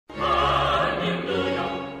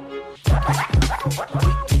Thank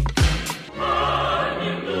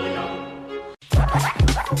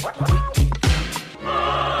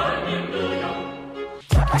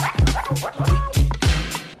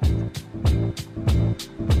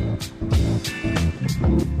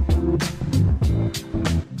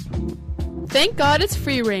God it's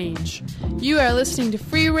free range. You are listening to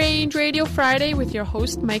Free Range Radio Friday with your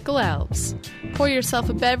host, Michael Alves. Pour yourself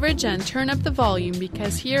a beverage and turn up the volume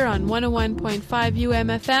because here on 101.5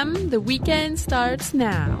 UMFM, the weekend starts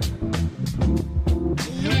now.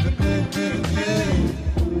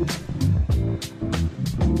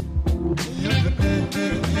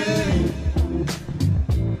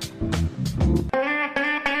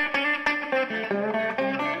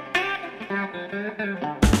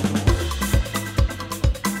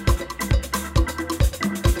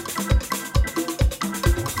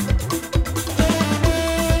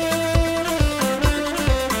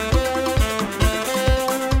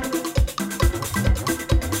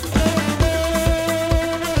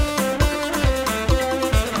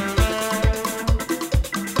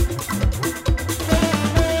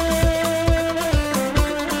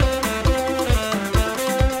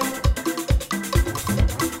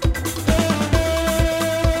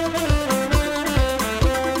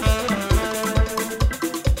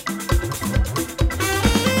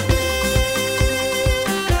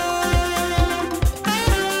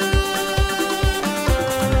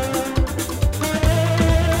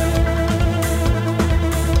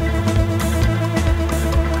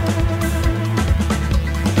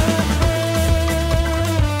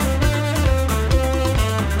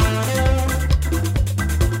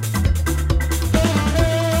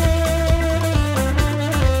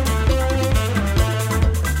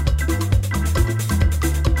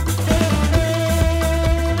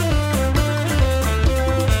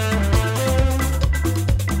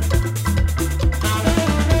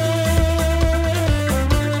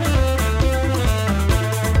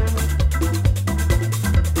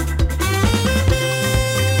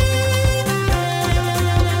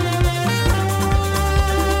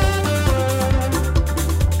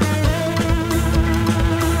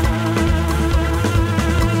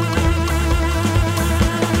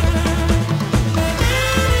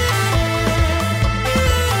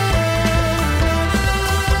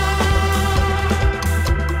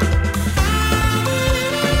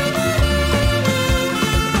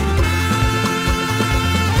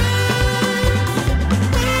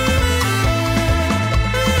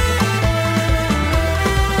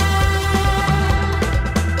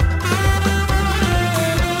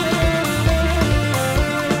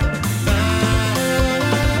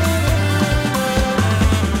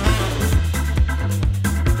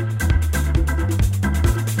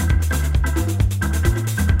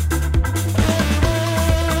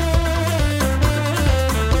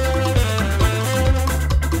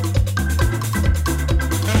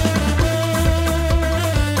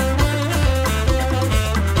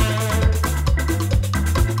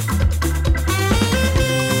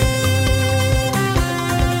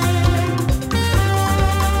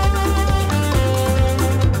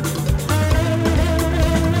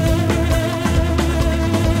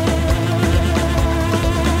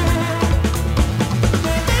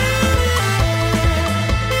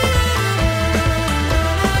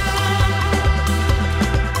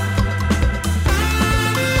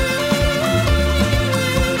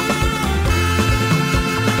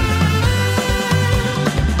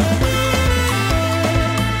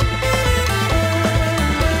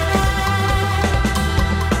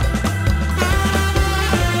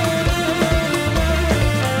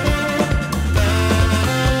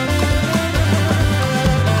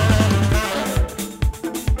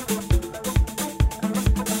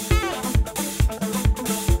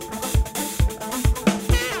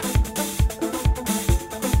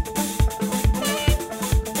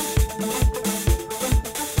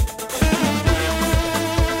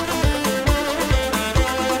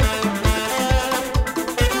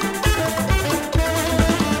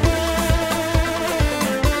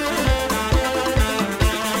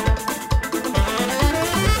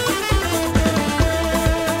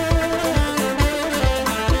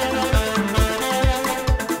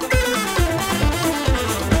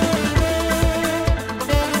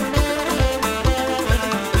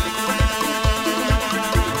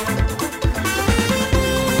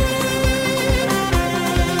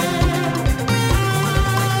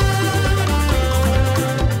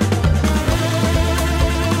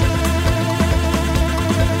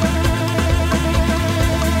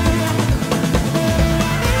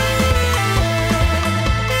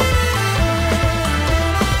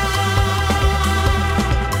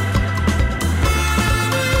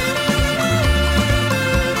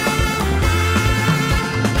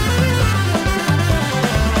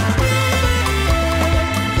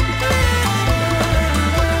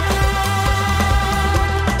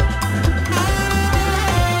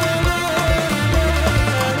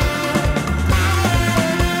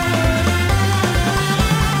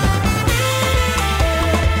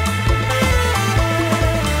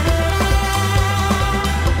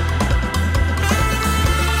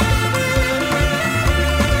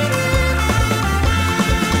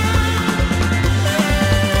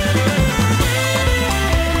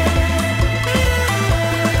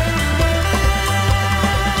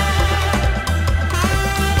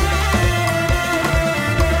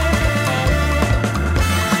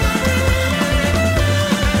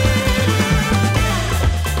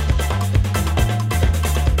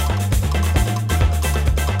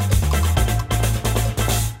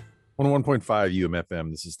 101.5 UMFM.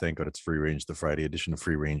 This is Thank God It's Free Range, the Friday edition of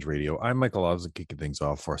Free Range Radio. I'm Michael Alves, kicking things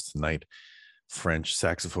off for us tonight. French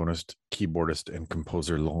saxophonist, keyboardist, and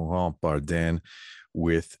composer Laurent Bardin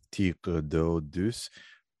with Ture d'eau douce,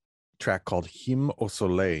 track called Hymne au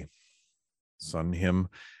Soleil, Sun Hymn.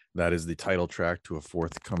 That is the title track to a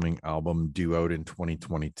forthcoming album due out in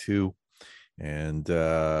 2022. And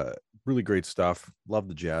really great stuff. Love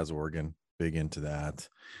the jazz organ. Big into that.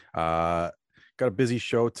 Got a busy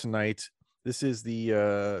show tonight. This is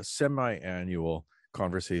the semi-annual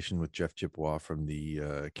conversation with Jeff Chippewa from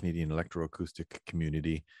the Canadian electroacoustic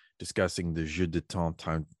community, discussing the Jeu de Temps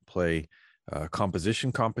time play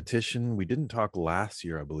composition competition. We didn't talk last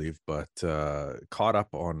year, I believe, but caught up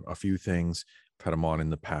on a few things. Had him on in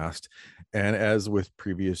the past. And as with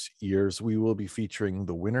previous years, we will be featuring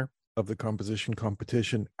the winner of the composition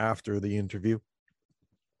competition after the interview.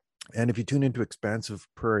 And if you tune into Expansive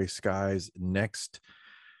Prairie Skies next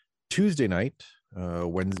Tuesday night,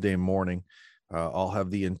 Wednesday morning, I'll have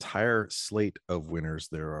the entire slate of winners.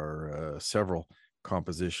 There are several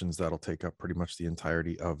compositions that'll take up pretty much the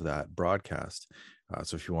entirety of that broadcast.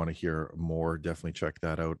 So if you want to hear more, definitely check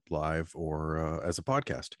that out live or as a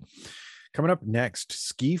podcast. Coming up next,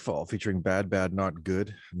 Skiffle featuring Bad Bad Not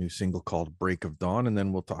Good, a new single called Break of Dawn, and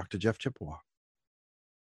then we'll talk to Jeff Chippewa.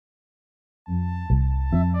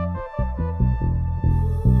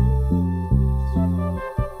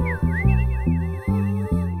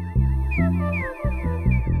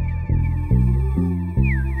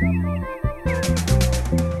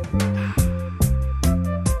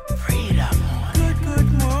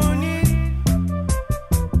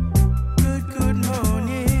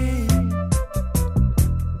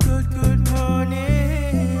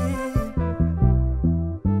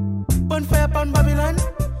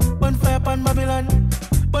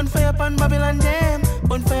 Bonfire upon Babylon, damn.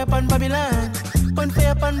 Bonfire upon Babylon.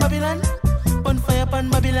 Bonfire upon Babylon. Bonfire upon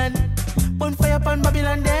Babylon. Bonfire upon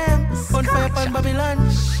Babylon, damn. Bonfire upon Babylon.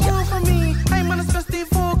 More for me, I'm on a festive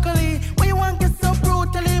vocally. Why you want get so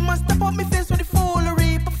brutally? Must step up me face with the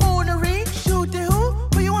foolery, buffoonery. Shoot at who?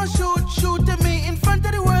 Who you want shoot? Shoot at me in front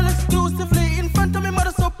of the world exclusively. In front of me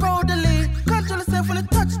mother so proudly. Control yourself when you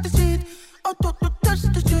touch the sheet. Oh, touch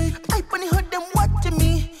the street. I when you heard them watching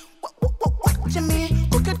me. Watching me.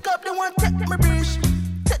 Crooked cop, they want take my bridge.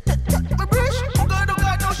 Take my bridge. Oh God,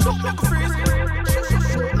 don't shoot like a freeze.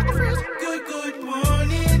 Shoot like a freeze. Good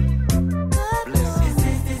morning. This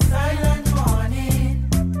is the silent morning.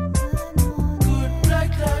 Good black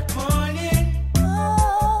cloud morning.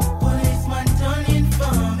 Policeman turn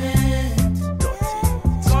informant.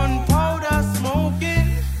 Gunpowder smoking.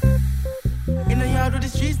 In the yard with the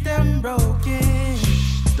streets them broken.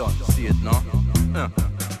 Don't see it now.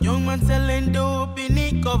 Young man selling dope in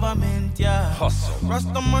the government, yeah. Hustle.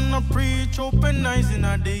 Rastaman a preach, open eyes in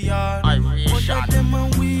the yard. I But shot them a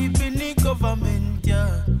weep in the government,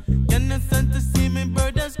 yeah. You're not sent to see me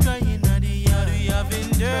brothers crying in the yard. We have been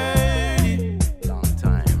dirty. long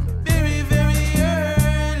time. Very, very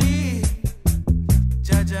early.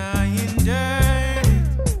 Jaja in dirty.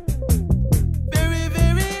 Very,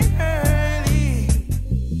 very early.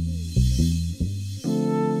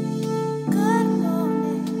 Good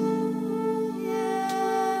morning.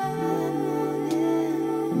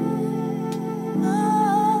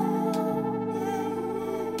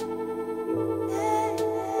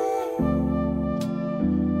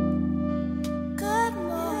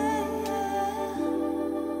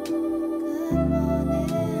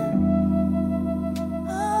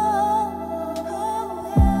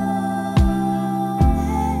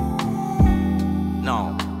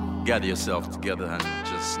 Now, gather yourself together and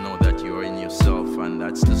just know that you are in yourself, and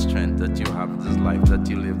that's the strength that you have, this life that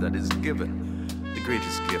you live that is given. The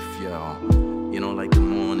greatest gift, yeah. You know, like the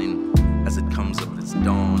morning, as it comes up, it's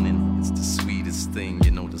dawning. It's the sweetest thing,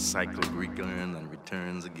 you know, the cycle returns and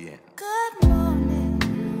returns again. Good morning.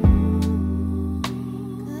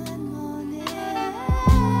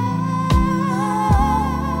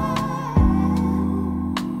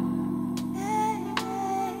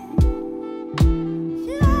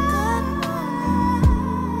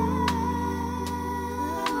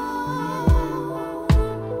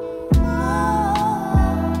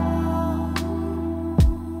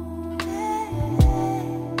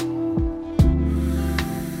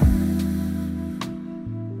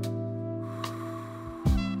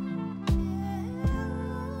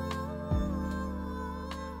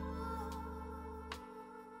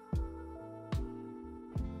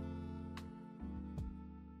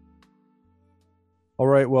 All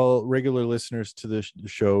right. Well, regular listeners to the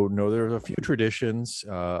show know there are a few traditions,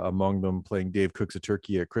 among them playing Dave Cooks a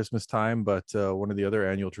Turkey at Christmas time. But one of the other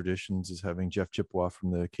annual traditions is having Jeff Chippewa from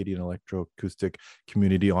the Acadian Electroacoustic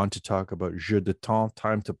community on to talk about Jeu de Temps,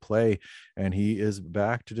 time to play. And he is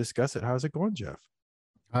back to discuss it. How's it going, Jeff?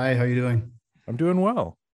 Hi, how are you doing? I'm doing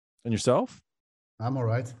well. And yourself? I'm all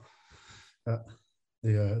right.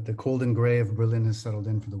 The cold and gray of Berlin has settled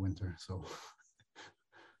in for the winter. So.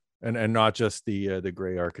 And not just the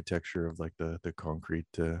gray architecture of like the concrete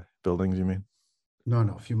buildings, you mean? No,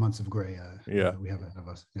 a few months of gray. Yeah, we have ahead of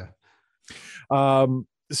us. Yeah.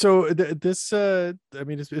 So this, I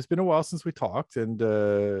mean, it's been a while since we talked, and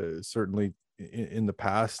certainly in the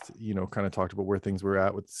past, kind of talked about where things were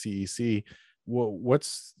at with the CEC.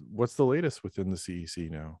 What's the latest within the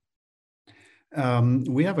CEC now?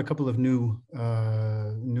 We have a couple of new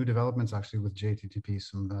developments actually with JTTP.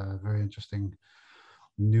 Some very interesting.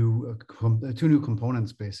 Two new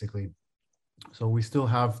components basically. So we still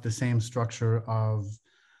have the same structure of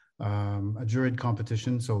a juried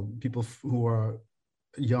competition. So people who are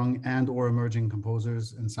young and or emerging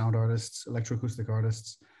composers and sound artists, electroacoustic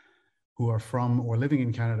artists who are from or living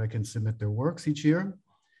in Canada can submit their works each year.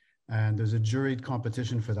 And there's a juried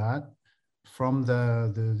competition for that. From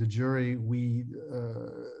the jury, we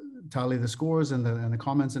tally the scores and the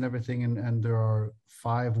comments and everything. And there are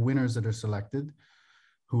 5 winners that are selected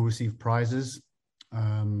who receive prizes,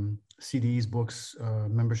 CDs, books,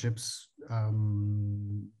 memberships,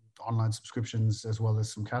 online subscriptions, as well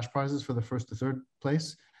as some cash prizes for the 1st to 3rd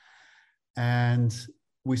place. And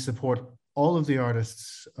we support all of the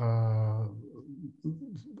artists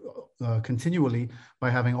continually by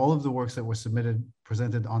having all of the works that were submitted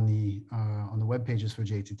presented on the web pages for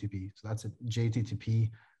JTTP. So that's at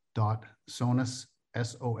jttp.sonus.ca.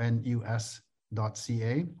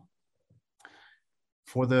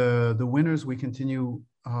 For the winners, we continue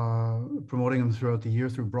promoting them throughout the year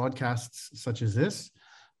through broadcasts such as this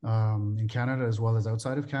in Canada as well as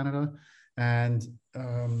outside of Canada. And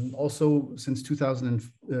also since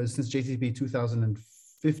JTTP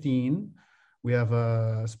 2015, we have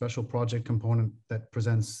a special project component that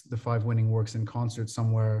presents the 5 winning works in concert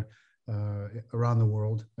somewhere around the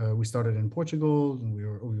world. We started in Portugal, and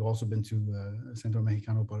we've also been to Centro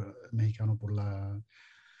Mexicano por la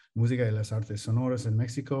Música y las Artes Sonoras in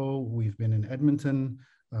Mexico. We've been in Edmonton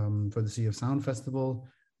for the Sea of Sound Festival,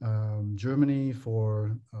 Germany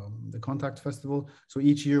for the Contact Festival. So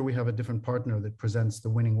each year we have a different partner that presents the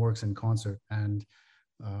winning works in concert. And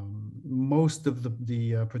most of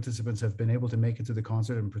the participants have been able to make it to the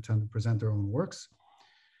concert and present their own works.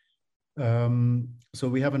 So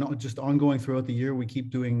we have just ongoing throughout the year. We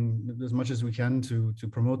keep doing as much as we can to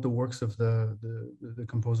promote the works of the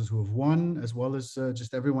composers who have won, as well as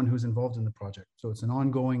just everyone who's involved in the project. So it's an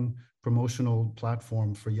ongoing promotional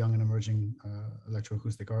platform for young and emerging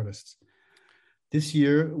electroacoustic artists. This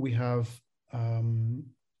year we have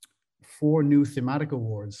 4 new thematic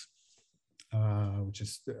awards, which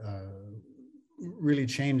is really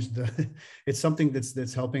changed it's something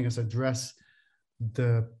that's helping us address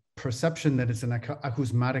the perception that it's an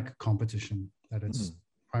acousmatic competition, that it's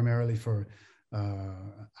primarily for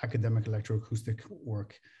academic electroacoustic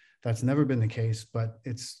work. That's never been the case, but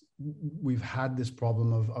we've had this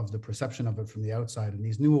problem of the perception of it from the outside, and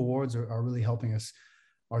these new awards are really helping us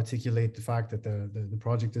articulate the fact that the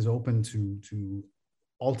project is open to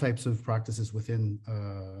all types of practices within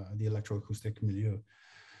the electroacoustic milieu.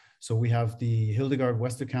 So we have the Hildegard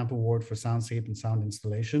Westerkamp Award for Soundscape and Sound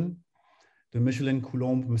Installation, the Michelin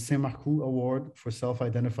Coulombe Saint-Marcoux Award for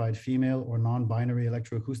Self-Identified Female or Non-Binary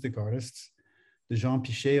Electroacoustic Artists, the Jean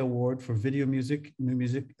Pichet Award for Video Music, New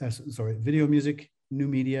Media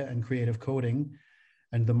and Creative Coding,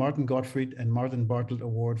 and the Martin Gottfried and Martin Bartlett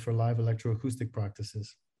Award for Live Electroacoustic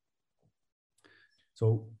Practices.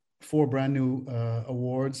 So 4 brand new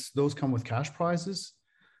awards. Those come with cash prizes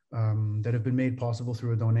that have been made possible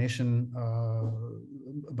through a donation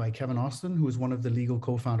by Kevin Austin, who is one of the legal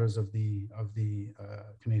co-founders of the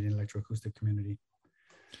Canadian electroacoustic community.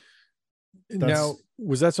 Now,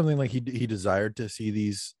 was that something like he desired to see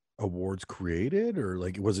these awards created, or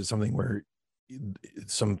like was it something where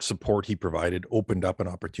some support he provided opened up an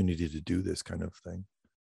opportunity to do this kind of thing?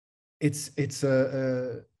 It's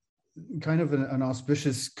a kind of an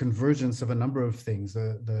auspicious convergence of a number of things.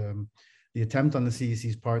 The attempt on the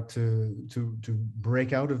CEC's part to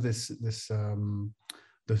break out of this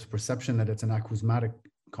perception that it's an acousmatic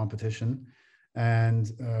competition,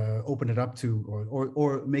 and open it up to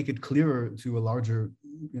or make it clearer to a larger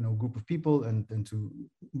group of people and to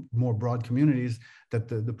more broad communities that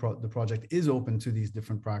the project is open to these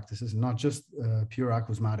different practices, not just pure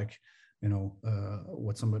acousmatic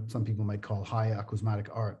what some people might call high acousmatic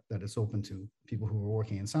art, that it's open to people who are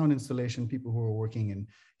working in sound installation, people who are working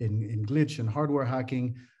in glitch and hardware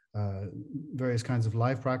hacking, various kinds of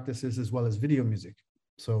live practices, as well as video music.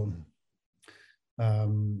 So,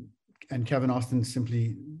 and Kevin Austin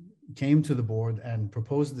simply came to the board and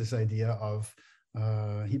proposed this idea of,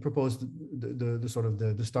 he proposed the sort of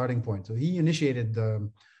the starting point. So he initiated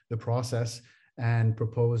the process and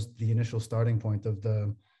proposed the initial starting point of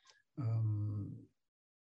the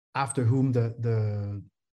after whom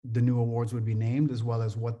the new awards would be named, as well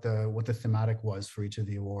as what the thematic was for each of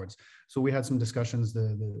the awards. So we had some discussions.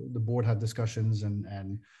 The board had discussions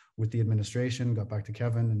and with the administration, got back to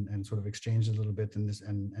Kevin and sort of exchanged a little bit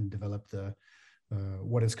and developed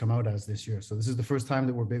what has come out as this year. So this is the first time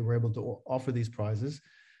that we're able to offer these prizes,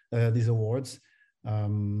 these awards.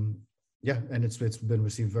 Yeah, and it's been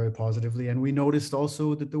received very positively. And we noticed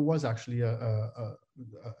also that there was actually a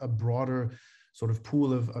broader sort of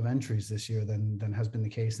pool of entries this year than has been the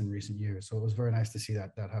case in recent years. So it was very nice to see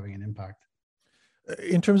that having an impact.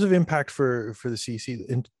 In terms of impact for the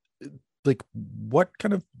CC, like what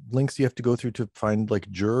kind of links do you have to go through to find like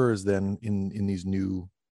jurors then in these new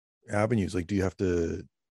avenues? Like, do you have to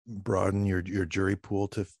broaden your jury pool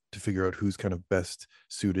to figure out who's kind of best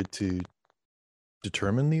suited to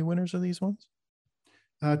determine the winners of these ones?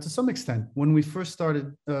 To some extent, when we first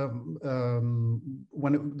started, the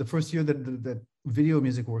first year that video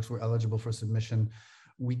music works were eligible for submission,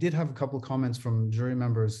 we did have a couple of comments from jury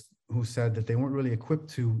members who said that they weren't really equipped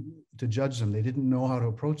to judge them. They didn't know how to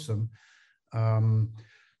approach them.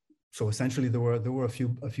 So essentially, there were a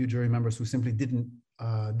few jury members who simply didn't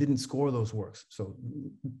score those works. So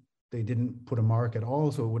they didn't put a mark at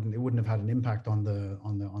all. So it wouldn't have had an impact on the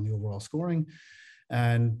overall scoring.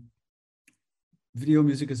 And video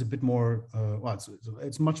music is a bit more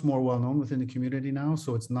it's much more well known within the community now,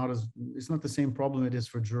 so it's not the same problem it is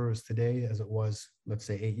for jurors today as it was, let's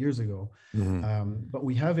say, 8 years ago. But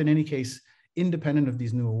we have, in any case, independent of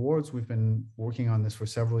these new awards, we've been working on this for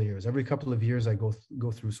several years. Every couple of years I go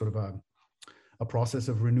through sort of a process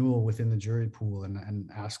of renewal within the jury pool and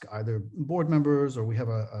ask either board members, or we have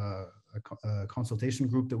a consultation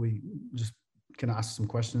group that we just can ask some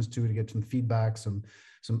questions to get some feedback, some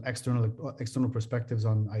external perspectives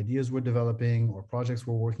on ideas we're developing or projects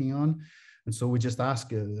we're working on. And so we just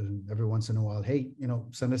ask every once in a while, hey,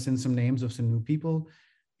 send us in some names of some new people.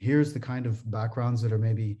 Here's the kind of backgrounds that are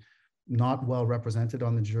maybe not well represented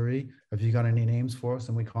on the jury. Have you got any names for us?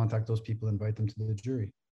 And we contact those people, invite them to the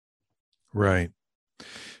jury. Right.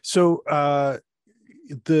 So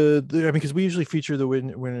because we usually feature the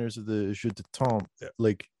winners of the JTTP,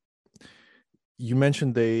 like you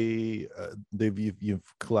mentioned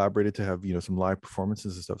you've collaborated to have some live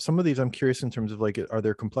performances and stuff. Some of these I'm curious in terms of like, are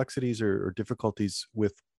there complexities or difficulties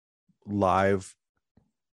with live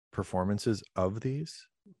performances of these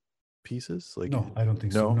pieces? Like, no, I don't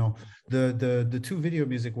think so. No, the two video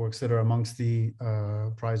music works that are amongst the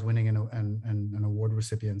prize winning and award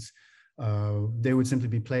recipients, they would simply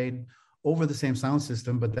be played over the same sound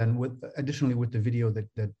system, but then additionally with the video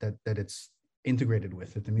that it's integrated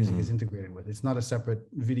with, that the music is integrated with. It's not a separate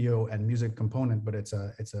video and music component, but it's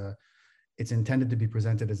intended to be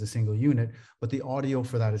presented as a single unit. But the audio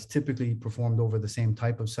for that is typically performed over the same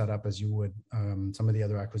type of setup as you would some of the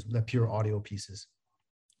other the pure audio pieces.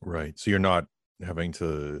 Right. So you're not having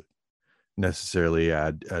to necessarily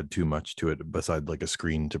add too much to it beside like a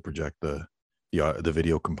screen to project the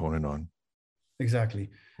video component on.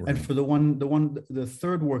 Exactly. Right. And for the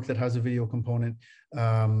third work that has a video component,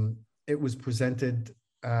 it was presented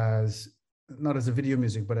as not as a video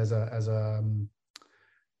music, but as a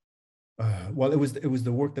it was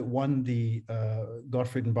the work that won the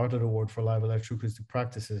Gottfried and Bartlett Award for live electroacoustic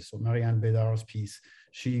practices. So Marianne Bédard's piece,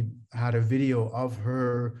 she had a video of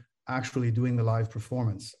her actually doing the live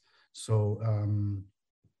performance. So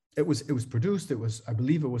it was produced. I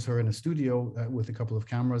believe it was her in a studio with a couple of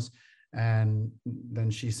cameras. And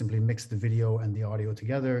then she simply mixed the video and the audio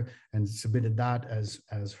together and submitted that as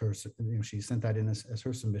her, she sent that in as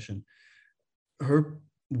her submission. Her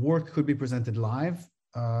work could be presented live,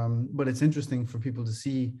 but it's interesting for people to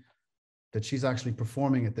see that she's actually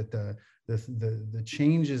performing it, that the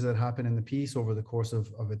changes that happen in the piece over the course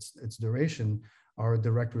of its duration are a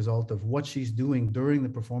direct result of what she's doing during the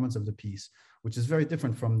performance of the piece, which is very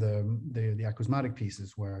different from the acousmatic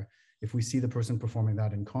pieces, where if we see the person performing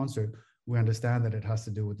that in concert, we understand that it has to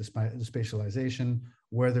do with the spatialization,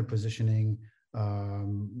 where they're positioning,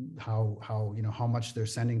 how much they're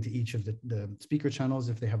sending to each of the speaker channels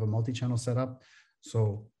if they have a multi-channel setup.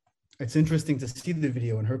 So it's interesting to see the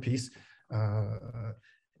video in her piece.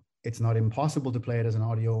 it's not impossible to play it as an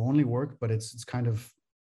audio only work, but it's kind of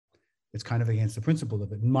against the principle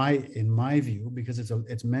of it, in my view, because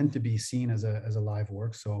it's meant to be seen as a live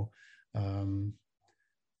work. So,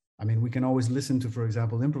 I mean, we can always listen to, for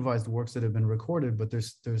example, improvised works that have been recorded, but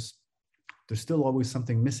there's still always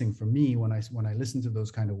something missing for me when I listen to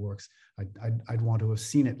those kind of works. I'd want to have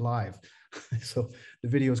seen it live. So the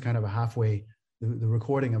video is kind of a halfway. The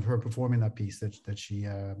recording of her performing that piece that she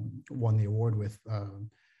won the award with.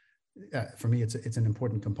 For me, it's an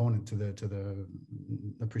important component to the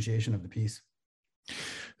appreciation of the piece.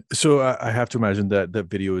 So I have to imagine that that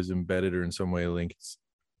video is embedded or in some way linked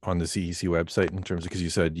on the CEC website, in terms of, because you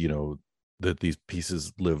said, you know, that these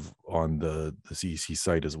pieces live on the CEC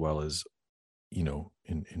site as well as, you know,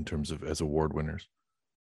 in terms of as award winners.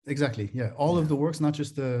 Exactly. Yeah. All of the works, not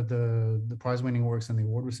just the prize winning works and the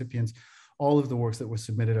award recipients, all of the works that were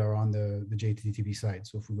submitted are on the JTTP site.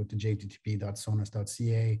 So if we go to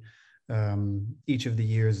jttp.sonus.ca, each of the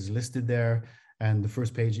years is listed there. And the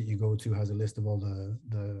first page that you go to has a list of all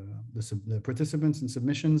the participants and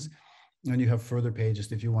submissions. And you have further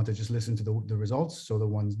pages if you want to just listen to the results. So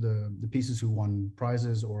the pieces who won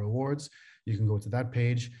prizes or awards, you can go to that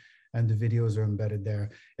page, and the videos are embedded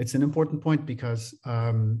there. It's an important point because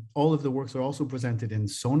all of the works are also presented in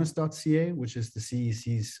sonus.ca, which is the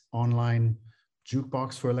CEC's online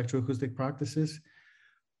jukebox for electroacoustic practices.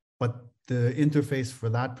 But the interface for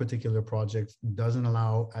that particular project doesn't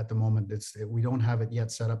allow at the moment. We don't have it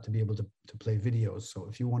yet set up to be able to play videos. So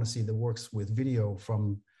if you want to see the works with video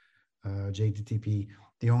from JTTP,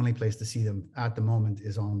 the only place to see them at the moment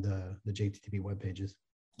is on the JTTP web pages.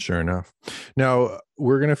 Sure enough. Now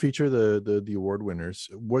we're going to feature the award winners.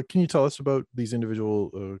 What can you tell us about these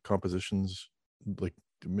individual compositions? Like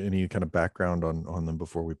any kind of background on them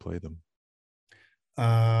before we play them?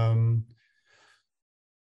 I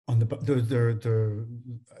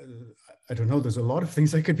don't know. There's a lot of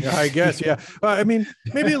things I could be. Yeah, I guess. Yeah. Well, I mean,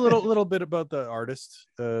 maybe a little bit about the artist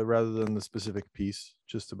rather than the specific piece.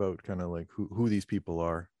 Just about kind of like who these people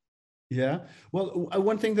are. Yeah. Well,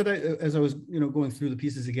 one thing that as I was, going through the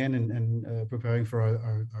pieces again and preparing for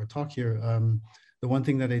our talk here, the one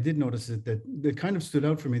thing that I did notice that kind of stood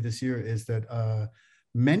out for me this year is that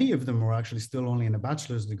many of them were actually still only in a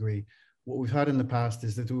bachelor's degree. What we've had in the past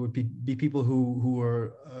is that there would be people who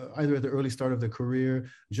are either at the early start of their career,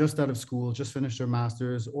 just out of school, just finished their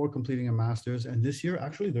master's or completing a master's. And this year,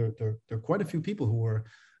 actually, there are quite a few people who were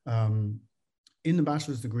in the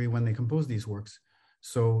bachelor's degree when they composed these works.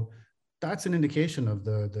 So that's an indication of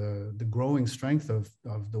the growing strength of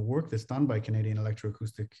the work that's done by Canadian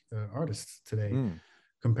electroacoustic artists today,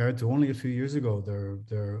 compared to only a few years ago.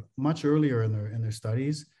 They're much earlier in their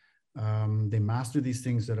studies. They master these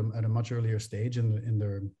things at a much earlier stage in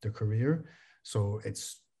their career. So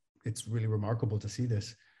it's really remarkable to see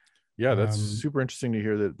this. Yeah, that's super interesting to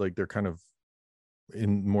hear that, like, they're kind of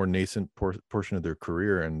in more nascent portion of their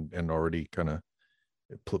career and already kind of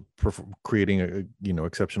creating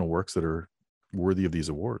exceptional works that are worthy of these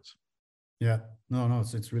awards. Yeah, no,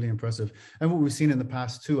 it's really impressive. And what we've seen in the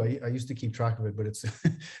past too, I used to keep track of it, but it's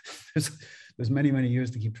there's many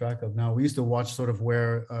years to keep track of now. We used to watch sort of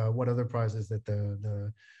where what other prizes that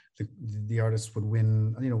the artists would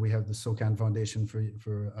win. We have the SOCAN Foundation for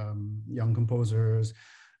young composers.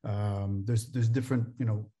 There's different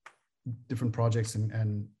different projects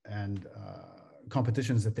and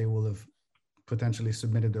competitions that they will have potentially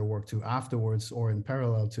submitted their work to afterwards or in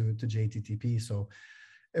parallel to JTTP. So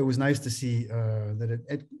it was nice to see that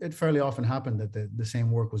it fairly often happened that the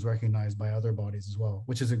same work was recognized by other bodies as well,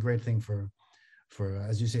 which is a great thing for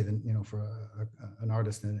as you say, for an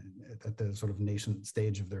artist at the sort of nascent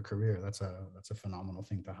stage of their career. That's a phenomenal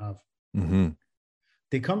thing to have. Mm-hmm.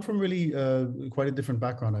 They come from really quite a different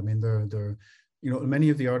background. I mean, they're many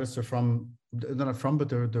of the artists are they're not from, but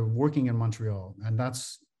they're working in Montreal, and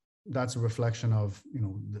that's a reflection of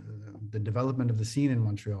the development of the scene in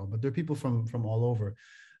Montreal. But there are people from all over.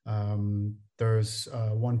 There's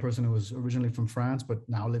one person who was originally from France but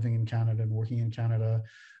now living in Canada and working in Canada.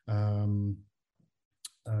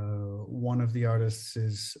 One of the artists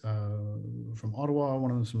is from Ottawa,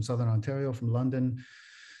 one of them is from Southern Ontario, from London.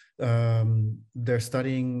 They're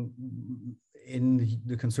studying in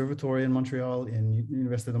the conservatory in Montreal, in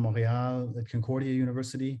Université de Montréal, at Concordia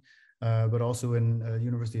University, but also in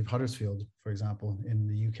University of Huddersfield, for example, in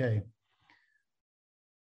the UK.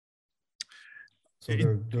 So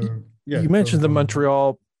you mentioned the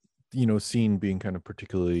Montreal, scene being kind of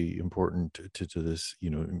particularly important to this,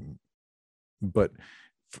 but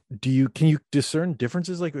can you discern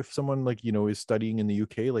differences? Like if someone is studying in the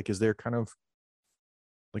UK, like is there kind of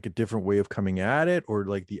like a different way of coming at it, or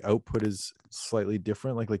like the output is slightly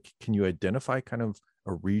different? Like can you identify kind of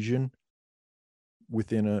a region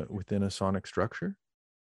within a sonic structure?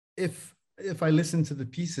 If I listen to the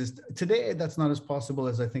pieces today, that's not as possible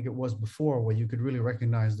as I think it was before, where you could really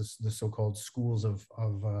recognize the so-called schools of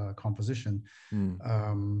composition.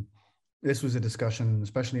 This was a discussion,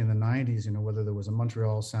 especially in the 90s, you know, whether there was a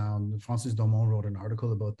Montreal sound. Francis Domont wrote an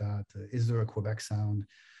article about that. Is there a Quebec sound?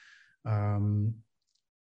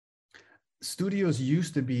 Studios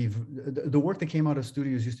used to be, the work that came out of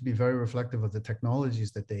studios used to be very reflective of the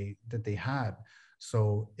technologies that they had.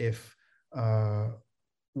 So if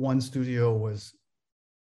one studio was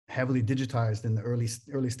heavily digitized in the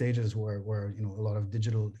early stages where you know a lot of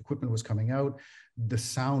digital equipment was coming out, the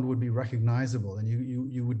sound would be recognizable, and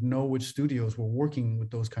you would know which studios were working with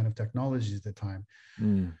those kind of technologies at the time.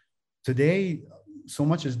 Today, so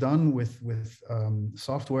much is done with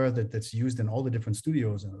software that's used in all the different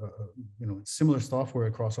studios, you know, similar software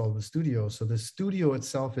across all the studios. So the studio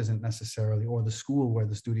itself isn't necessarily, or the school where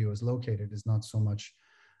the studio is located is not so much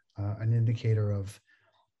an indicator of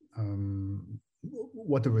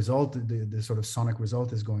what the result, the sort of sonic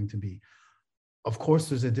result is going to be. Of course,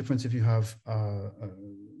 there's a difference if you have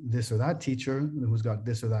this or that teacher who's got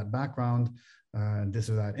this or that background, this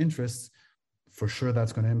or that interests. For sure,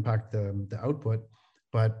 that's going to impact the output.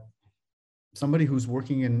 But somebody who's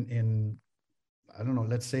working in I don't know,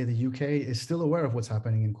 let's say the UK, is still aware of what's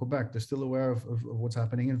happening in Quebec. They're still aware of what's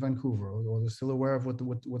happening in Vancouver, or they're still aware of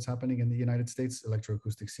what's happening in the United States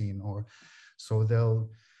electroacoustic scene. Or so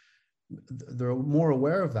they're more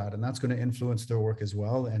aware of that, and that's going to influence their work as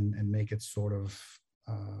well, and make it sort of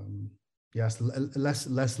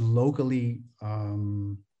less locally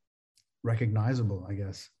recognizable, I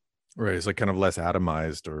guess. Right, it's like kind of less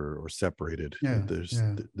atomized or separated. Yeah,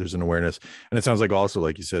 there's an awareness, and it sounds like also,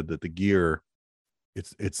 like you said, that the gear,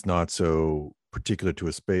 it's not so particular to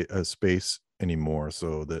a space anymore,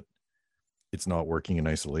 so that it's not working in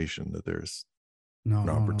isolation, that there's an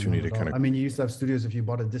opportunity to kind of. I mean, you used to have studios, if you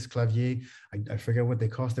bought a disc clavier, I forget what they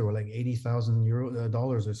cost, they were like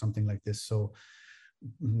 $80,000 or something like this. So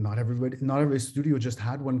not every studio just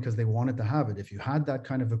had one because they wanted to have it. If you had that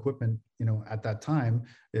kind of equipment, you know, at that time,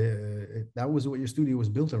 that was what your studio was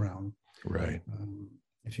built around. Right.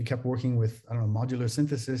 If you kept working with, I don't know, modular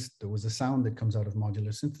synthesis, there was a sound that comes out of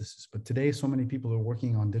modular synthesis. But today, so many people are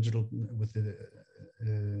working on digital with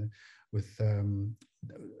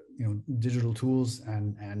you know, digital tools,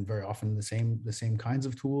 and very often the same kinds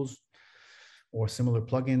of tools or similar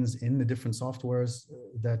plugins in the different softwares,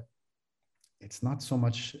 that it's not so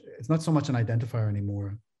much an identifier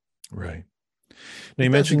anymore. Right. Now,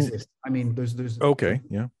 you mentioned exist. I mean, there's okay,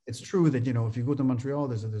 yeah. It's true that, you know, if you go to Montreal,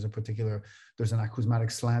 there's an acousmatic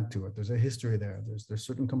slant to it. There's a history there. There's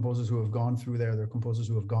certain composers who have gone through there. There are composers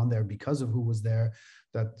who have gone there because of who was there.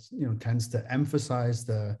 That, you know, tends to emphasize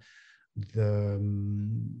the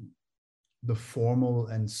formal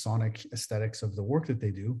and sonic aesthetics of the work that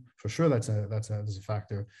they do. For sure, that's a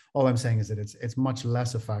factor. All I'm saying is that it's much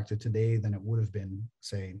less a factor today than it would have been,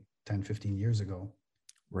 say, 10, 15 years ago.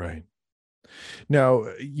 Right. Now,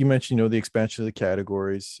 you mentioned, you know, the expansion of the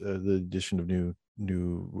categories, the addition of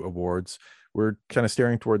new awards. We're kind of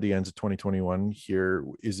staring toward the ends of 2021 here.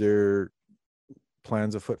 Is there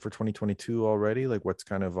plans afoot for 2022 already? Like, what's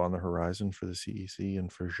kind of on the horizon for the CEC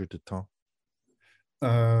and for JTTP?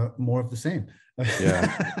 More of the same.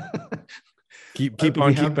 Yeah. keep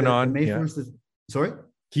on keeping on. May 1st is, sorry?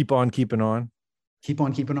 Keep on keeping on. Keep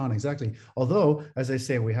on keeping on, exactly. Although, as I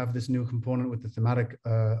say, we have this new component with the thematic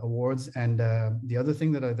awards, and the other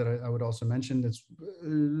thing that I would also mention that's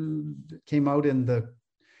came out in the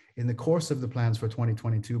course of the plans for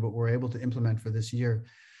 2022, but we're able to implement for this year.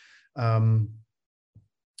 So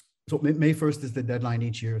May 1st is the deadline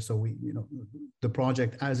each year. So we, you know, the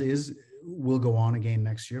project as is will go on again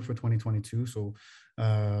next year for 2022. So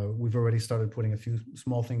we've already started putting a few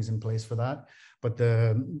small things in place for that. But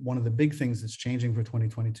one of the big things that's changing for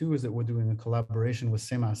 2022 is that we're doing a collaboration with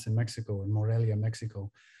CEMAS in Mexico, in Morelia, Mexico.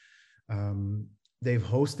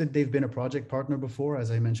 They've been a project partner before,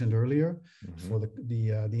 as I mentioned earlier, for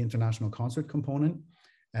the international concert component.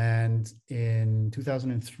 And in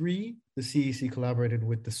 2003, the CEC collaborated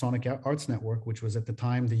with the Sonic Arts Network, which was at the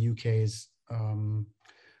time the UK's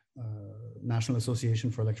National Association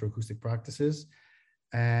for Electroacoustic Practices.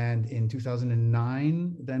 And in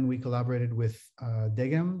 2009, then we collaborated with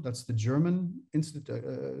DEGEM, that's the German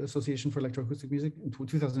Association for Electroacoustic Music. In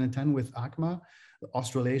 2010 with ACMA, the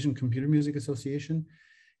Australasian Computer Music Association.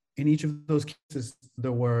 In each of those cases,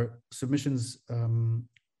 there were submissions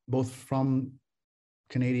both from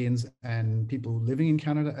Canadians and people living in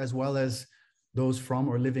Canada, as well as those from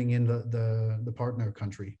or living in the partner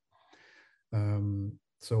country.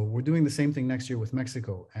 So we're doing the same thing next year with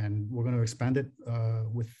Mexico, and we're going to expand it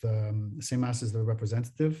with CEMAS as the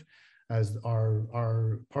representative, as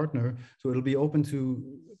our partner. So it'll be open to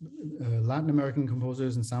Latin American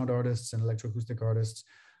composers and sound artists and electroacoustic artists,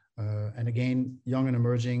 and again, young and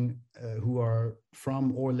emerging who are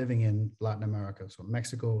from or living in Latin America, so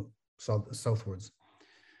Mexico southwards.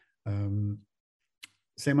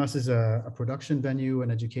 CEMAS is a production venue,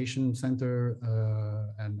 an education center,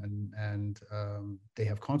 and they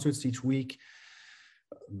have concerts each week.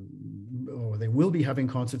 Or they will be having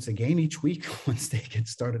concerts again each week once they get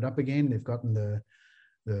started up again. They've gotten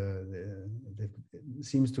it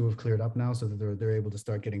seems to have cleared up now, so that they're able to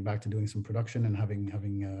start getting back to doing some production and having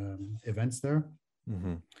events there.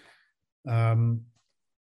 Mm-hmm.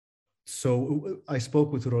 So I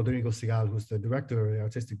spoke with Rodrigo Sigal, who's the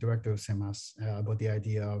artistic director of CEMAS, about the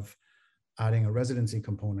idea of adding a residency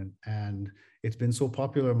component. And it's been so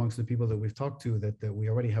popular amongst the people that we've talked to that we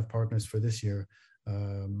already have partners for this year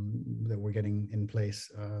that we're getting in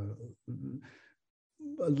place.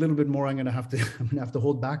 A little bit more I'm gonna have to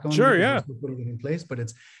hold back on. Sure, yeah. We're putting it in place, but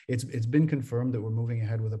it's been confirmed that we're moving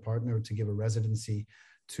ahead with a partner to give a residency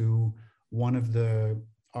to one of the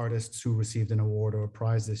artists who received an award or a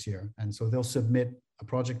prize this year. And so they'll submit a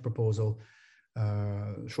project proposal,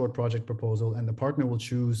 short project proposal, and the partner will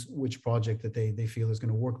choose which project that they feel is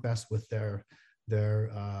going to work best with their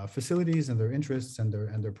facilities and their interests and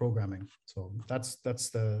their programming. So that's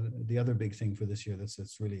the other big thing for this year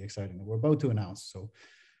that's really exciting that we're about to announce. So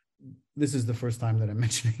this is the first time that I'm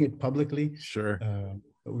mentioning it publicly. Sure.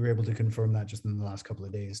 But we were able to confirm that just in the last couple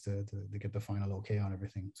of days to get the final okay on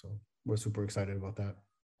everything. So we're super excited about that.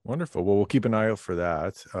 Wonderful. Well, we'll keep an eye out for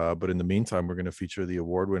that. But in the meantime, we're going to feature the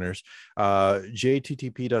award winners.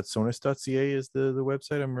 JTTP.sonus.ca is the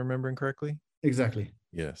website, I'm remembering correctly? Exactly.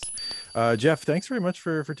 Yes. Jeff, thanks very much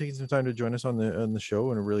for taking some time to join us on the show,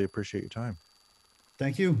 and I really appreciate your time.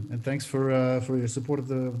 Thank you. And thanks for your support of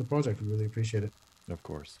the project. We really appreciate it. Of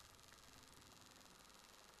course.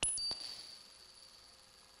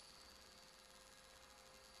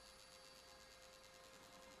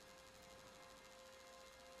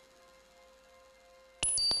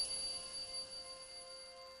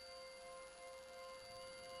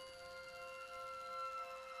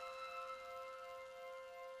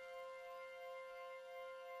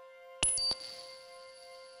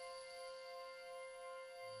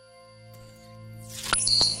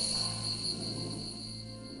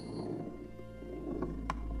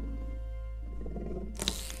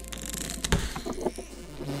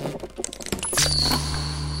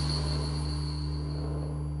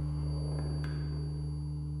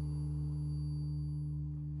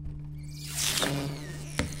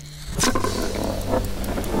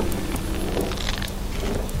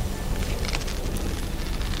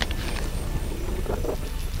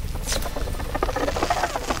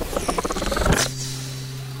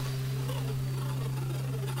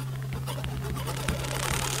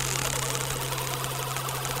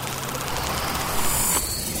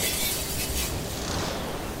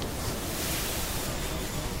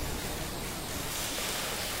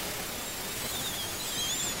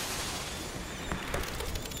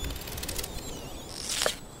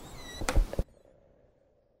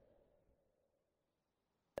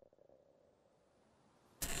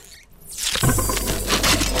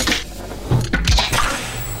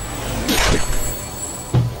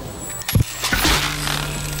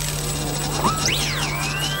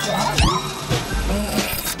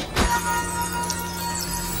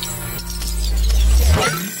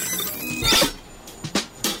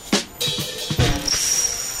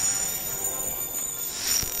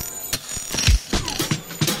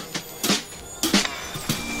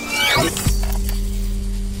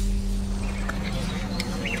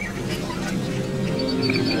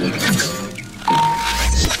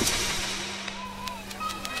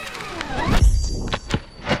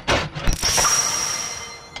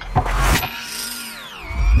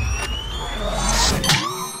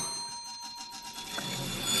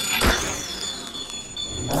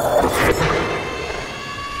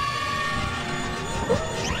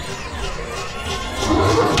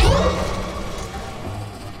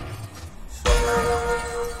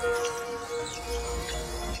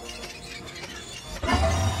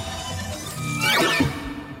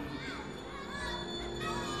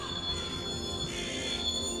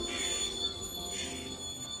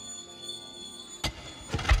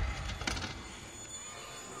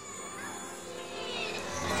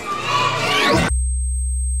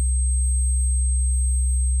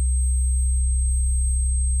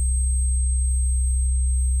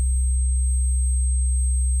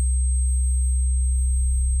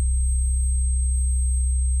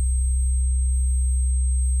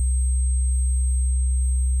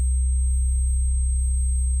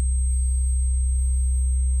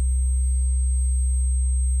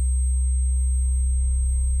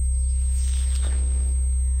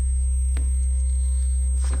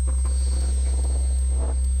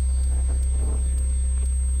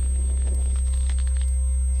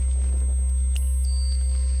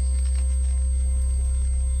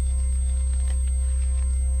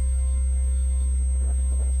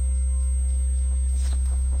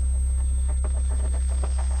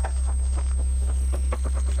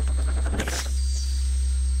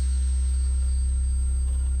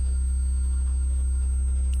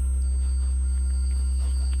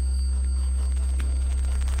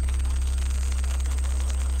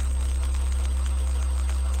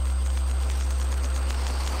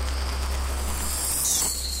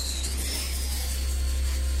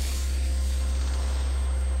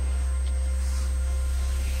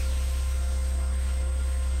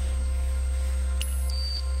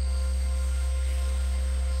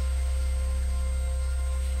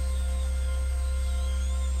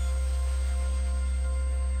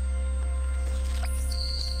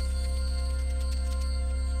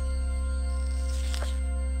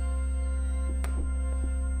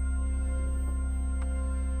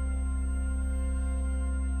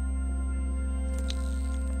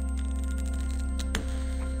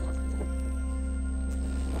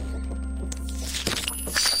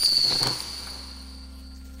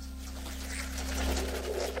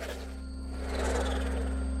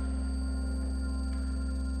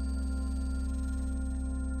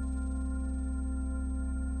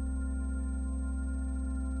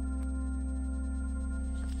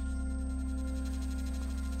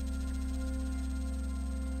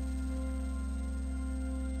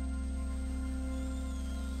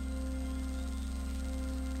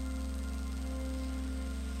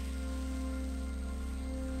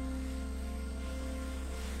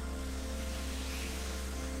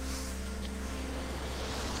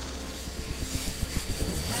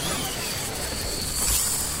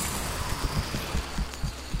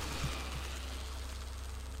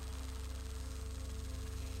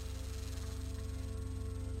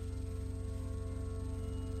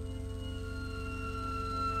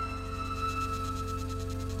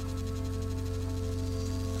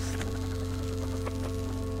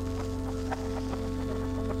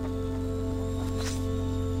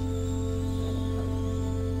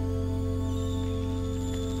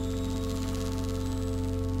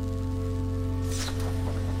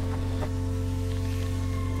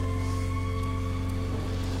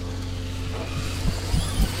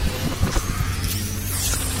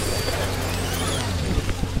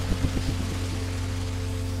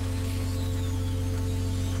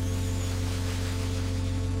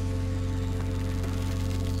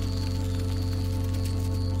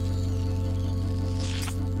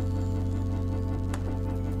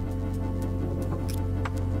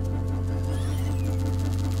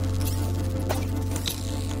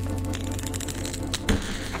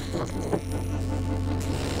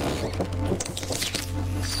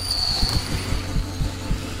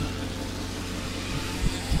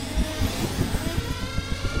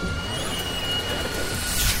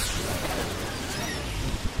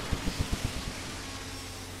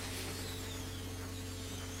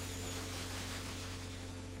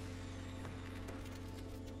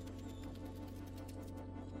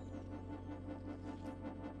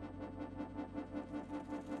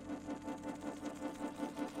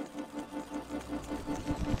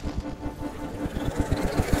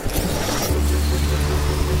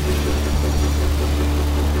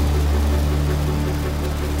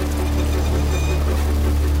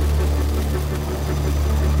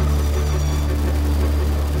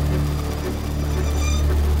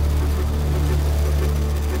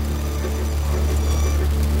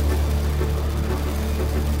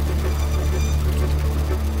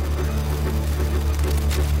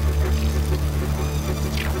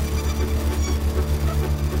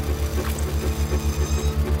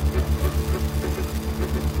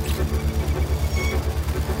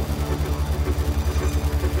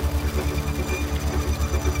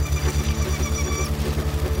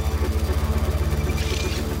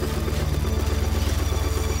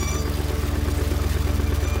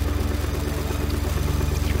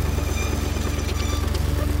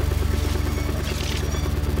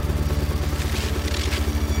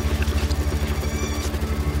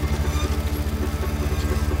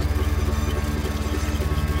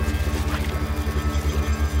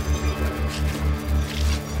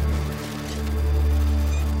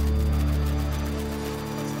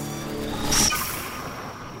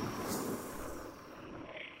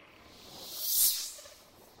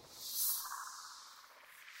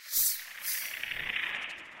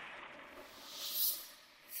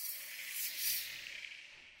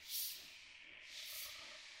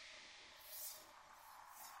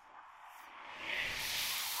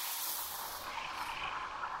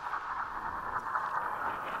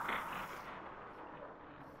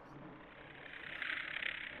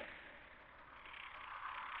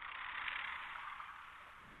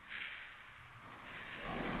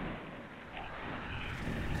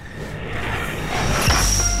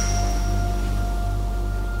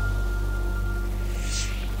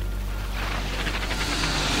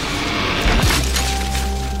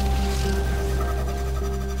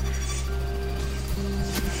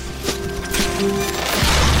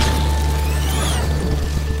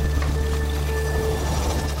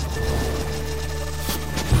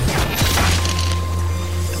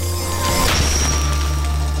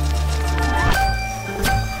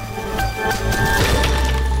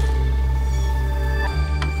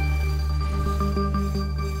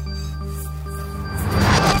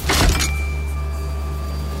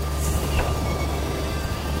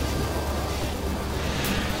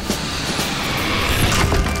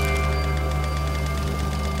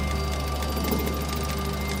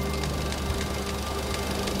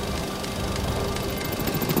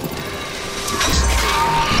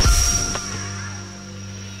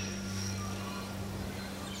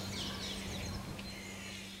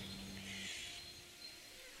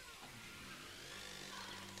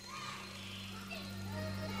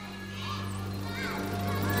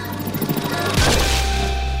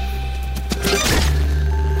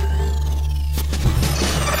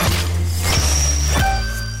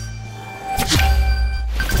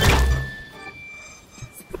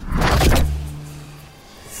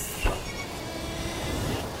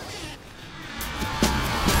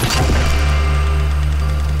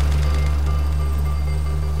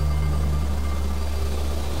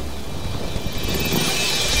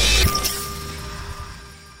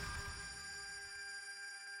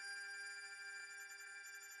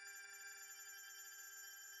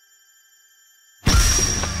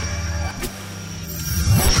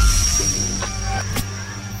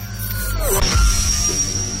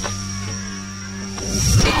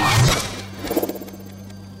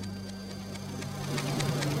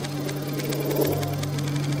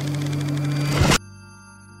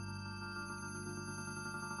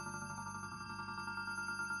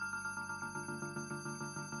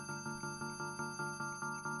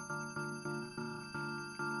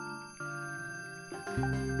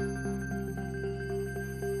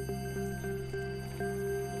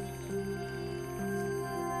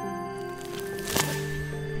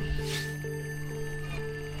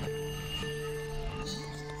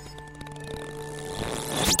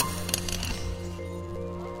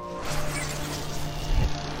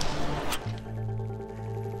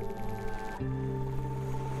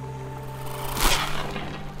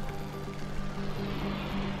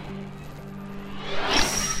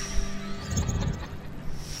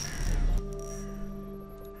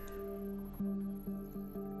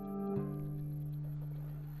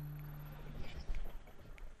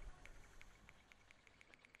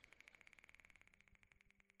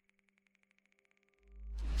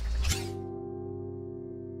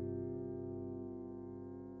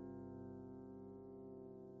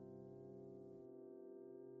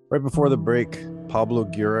 Right before the break, Pablo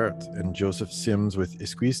Guerrat and Joseph Sims with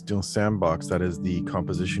Esquisse d'un Sandbox. That is the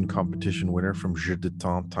composition competition winner from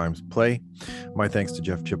JTTP Times Play. My thanks to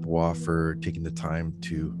Jeff Chippewa for taking the time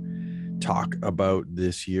to talk about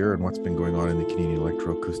this year and what's been going on in the Canadian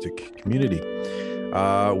electroacoustic community.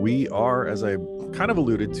 We are, as I kind of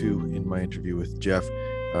alluded to in my interview with Jeff,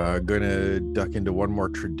 going to duck into one more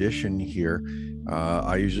tradition here.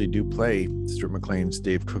 I usually do play Stuart McLean's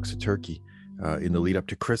Dave Cooks a Turkey in the lead up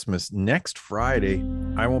to Christmas. Next Friday,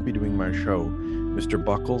 I won't be doing my show. Mr.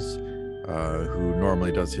 Buckles, who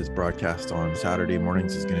normally does his broadcast on Saturday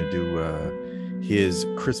mornings, is going to do his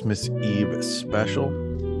Christmas Eve special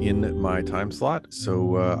in my time slot.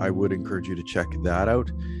 So I would encourage you to check that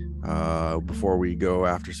out. Before we go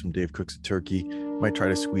after some Dave Cooks a Turkey, might try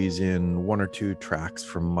to squeeze in one or two tracks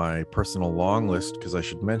from my personal long list, because I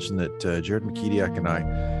should mention that Jared McKediak and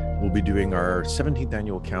I will be doing our 17th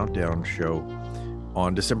annual countdown show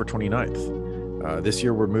on December 29th. This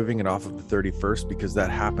year we're moving it off of the 31st because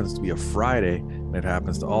that happens to be a Friday, and it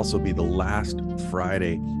happens to also be the last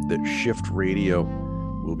Friday that Shift Radio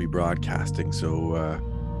will be broadcasting. So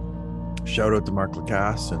shout out to Mark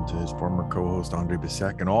Lacasse and to his former co-host Andre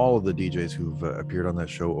Bissek and all of the DJs who've appeared on that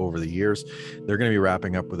show over the years. They're going to be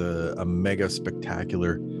wrapping up with a mega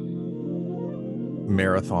spectacular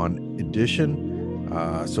marathon edition.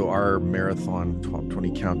 So our marathon Top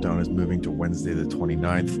 20 countdown is moving to Wednesday the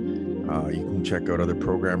 29th. You can check out other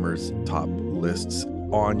programmers' top lists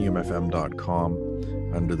on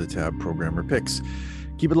umfm.com under the tab Programmer Picks.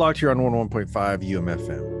 Keep it locked here on 101.5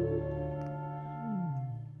 UMFM.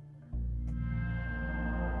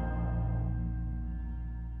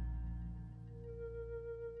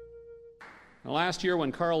 Now, last year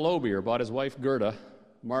when Carl Lobier bought his wife Gerda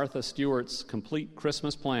Martha Stewart's complete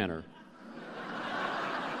Christmas planner,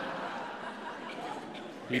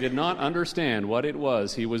 he did not understand what it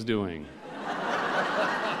was he was doing.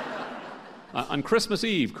 On Christmas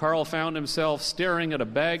Eve, Carl found himself staring at a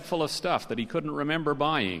bag full of stuff that he couldn't remember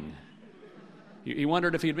buying. He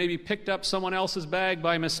wondered if he'd maybe picked up someone else's bag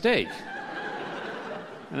by mistake.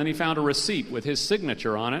 And then he found a receipt with his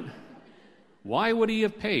signature on it. Why would he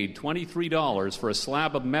have paid $23 for a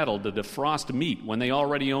slab of metal to defrost meat when they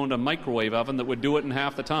already owned a microwave oven that would do it in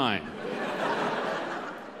half the time?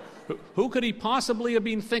 Who could he possibly have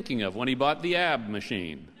been thinking of when he bought the AB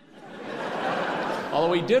machine?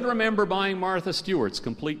 Although he did remember buying Martha Stewart's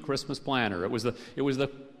complete Christmas planner. It was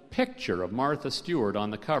the picture of Martha Stewart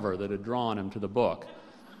on the cover that had drawn him to the book.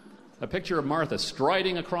 A picture of Martha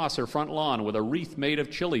striding across her front lawn with a wreath made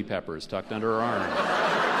of chili peppers tucked under her arm.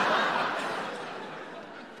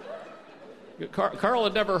 Carl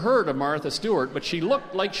had never heard of Martha Stewart, but she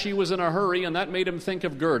looked like she was in a hurry, and that made him think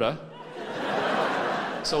of Gerda.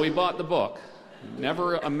 So he bought the book,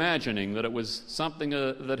 never imagining that it was something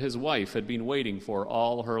that his wife had been waiting for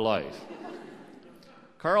all her life.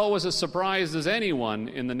 Carl was as surprised as anyone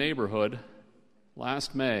in the neighborhood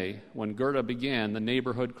last May when Gerda began the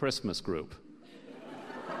neighborhood Christmas group.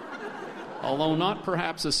 Although not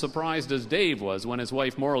perhaps as surprised as Dave was when his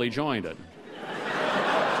wife Morley joined it.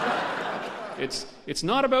 It's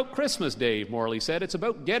not about Christmas, Dave, Morley said. It's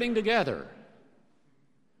about getting together.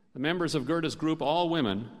 The members of Gerda's group, all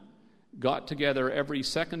women, got together every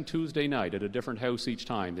second Tuesday night at a different house each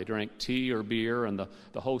time. They drank tea or beer, and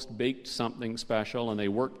the host baked something special, and they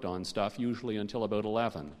worked on stuff, usually until about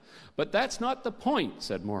 11. But that's not the point,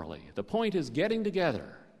 said Morley. The point is getting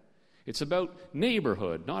together. It's about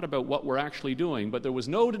neighborhood, not about what we're actually doing, but there was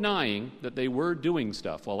no denying that they were doing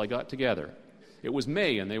stuff while they got together. It was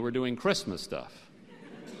May, and they were doing Christmas stuff.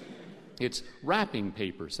 It's wrapping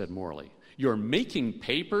paper, said Morley. You're making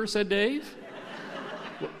paper, said Dave.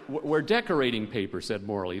 We're decorating paper, said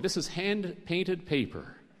Morley. This is hand-painted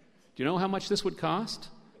paper. Do you know how much this would cost?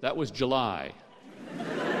 That was July.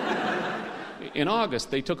 In August,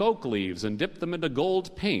 they took oak leaves and dipped them into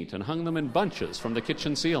gold paint and hung them in bunches from the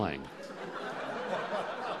kitchen ceiling.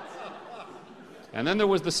 And then there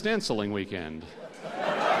was the stenciling weekend.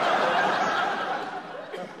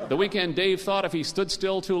 The weekend Dave thought if he stood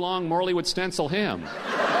still too long, Morley would stencil him.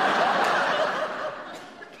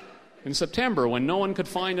 In September, when no one could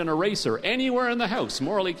find an eraser anywhere in the house,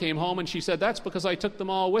 Morley came home and she said, "That's because I took them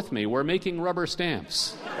all with me. We're making rubber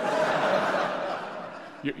stamps."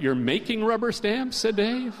 You're making rubber stamps, said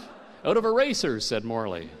Dave. Out of erasers, said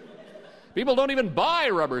Morley. People don't even buy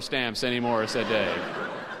rubber stamps anymore, said Dave.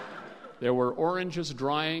 There were oranges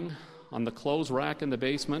drying on the clothes rack in the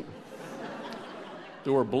basement.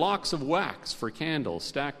 There were blocks of wax for candles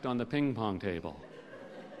stacked on the ping pong table.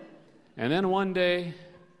 And then one day,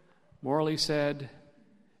 Morley said,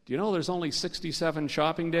 "Do you know there's only 67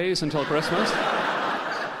 shopping days until Christmas?"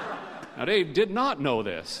 Now, Dave did not know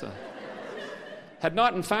this. Had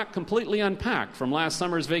not, in fact, completely unpacked from last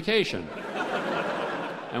summer's vacation.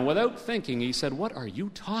 And without thinking, he said, "What are you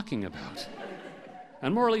talking about?"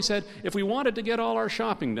 And Morley said, "If we wanted to get all our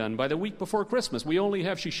shopping done by the week before Christmas, we only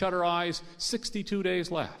have," she shut her eyes, 62 days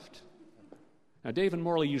left. Now, Dave and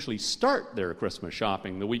Morley usually start their Christmas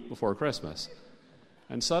shopping the week before Christmas.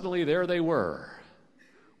 And suddenly there they were,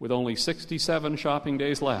 with only 67 shopping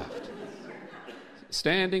days left,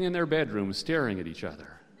 standing in their bedrooms staring at each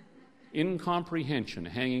other, incomprehension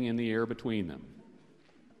hanging in the air between them.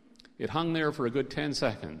 It hung there for a good 10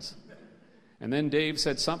 seconds. And then Dave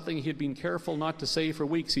said something he had been careful not to say for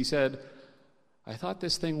weeks. He said, "I thought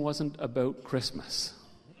this thing wasn't about Christmas,"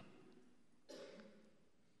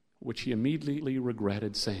 which he immediately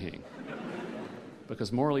regretted saying.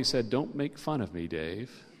 Because Morley said, "Don't make fun of me,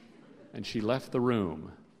 Dave." And she left the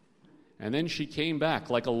room. And then she came back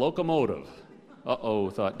like a locomotive. Uh-oh,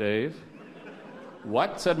 thought Dave.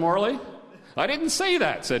 "What?" said Morley. "I didn't say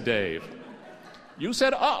that," said Dave. "You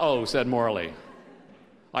said uh-oh," said Morley.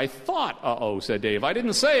 "I thought uh-oh," said Dave. "I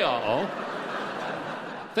didn't say uh-oh."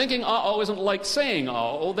 Thinking uh-oh isn't like saying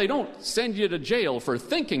uh-oh. They don't send you to jail for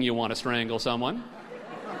thinking you want to strangle someone.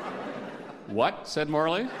 "What?" said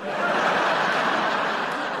Morley.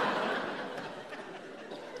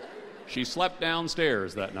 She slept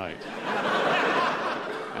downstairs that night.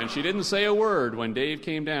 And she didn't say a word when Dave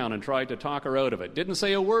came down and tried to talk her out of it. Didn't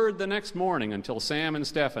say a word the next morning until Sam and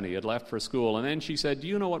Stephanie had left for school. And then she said, "Do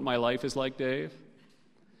you know what my life is like, Dave?"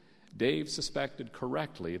 Dave suspected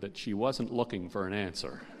correctly that she wasn't looking for an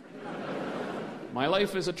answer. "My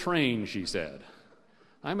life is a train," she said.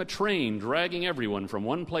 "I'm a train dragging everyone from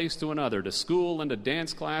one place to another, to school and to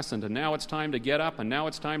dance class, and to now it's time to get up, and now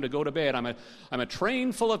it's time to go to bed. I'm a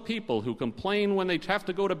train full of people who complain when they have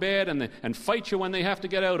to go to bed and fight you when they have to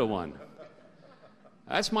get out of one.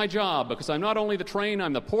 That's my job, because I'm not only the train,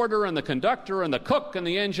 I'm the porter and the conductor and the cook and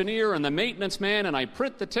the engineer and the maintenance man, and I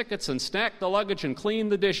print the tickets and stack the luggage and clean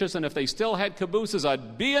the dishes, and if they still had cabooses,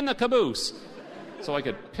 I'd be in the caboose so I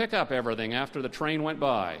could pick up everything after the train went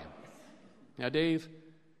by. Now, Dave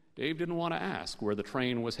didn't want to ask where the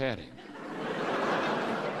train was heading.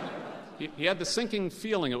 He had the sinking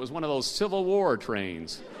feeling it was one of those Civil War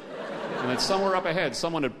trains, and that somewhere up ahead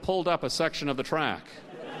someone had pulled up a section of the track.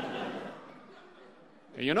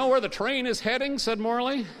 "You know where the train is heading?" said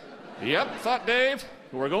Morley. "Yep," thought Dave.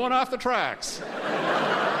 "We're going off the tracks.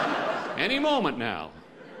 Any moment now."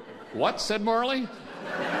 "What?" said Morley.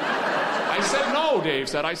 "I said no," Dave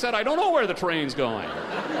said. "I said I don't know where the train's going."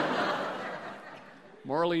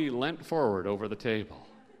 Morley leant forward over the table.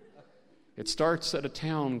 "It starts at a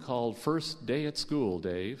town called First Day at School,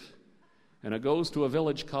 Dave, and it goes to a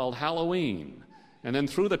village called Halloween, and then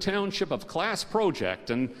through the township of Class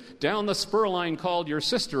Project, and down the spur line called Your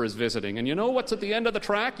Sister is Visiting. And you know what's at the end of the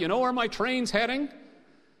track? You know where my train's heading?"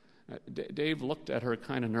 Dave looked at her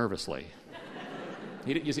kind of nervously.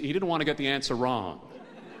 He didn't want to get the answer wrong.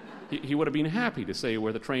 He would have been happy to say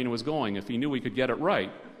where the train was going if he knew he could get it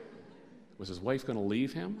right. Was his wife going to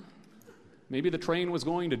leave him? Maybe the train was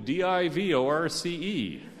going to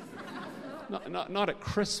DIVORCE. Not at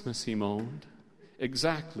Christmas, he moaned.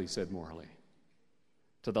 "Exactly," said Morley.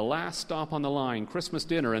 "To the last stop on the line, Christmas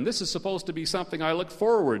dinner, and this is supposed to be something I look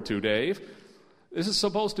forward to, Dave. This is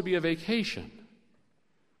supposed to be a vacation."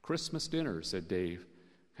 "Christmas dinner," said Dave,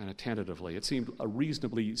 kind of tentatively. It seemed a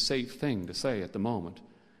reasonably safe thing to say at the moment.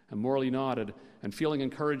 And Morley nodded, and feeling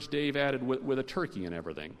encouraged, Dave added, with a turkey and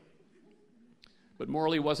everything. But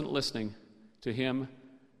Morley wasn't listening to him.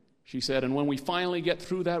 She said, "And when we finally get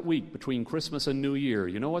through that week between Christmas and New Year,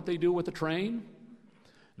 you know what they do with the train?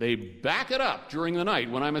 They back it up during the night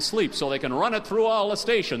when I'm asleep so they can run it through all the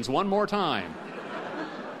stations one more time.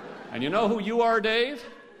 And you know who you are, Dave?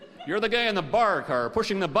 You're the guy in the bar car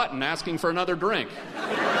pushing the button asking for another drink."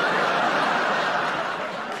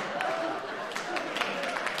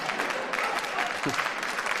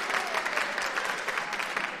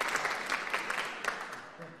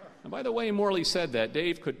 And by the way Morley said that,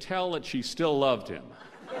 Dave could tell that she still loved him.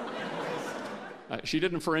 She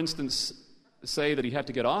didn't, for instance, say that he had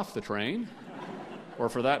to get off the train, or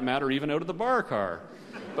for that matter, even out of the bar car.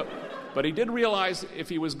 But he did realize if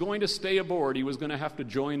he was going to stay aboard, he was going to have to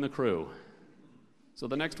join the crew. So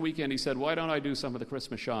the next weekend he said, "Why don't I do some of the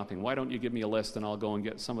Christmas shopping? Why don't you give me a list and I'll go and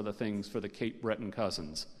get some of the things for the Cape Breton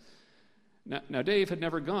cousins?" Now Dave had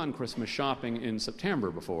never gone Christmas shopping in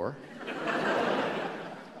September before.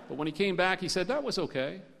 But when he came back, he said, "That was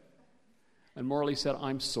okay." And Morley said,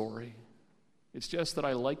 "I'm sorry. It's just that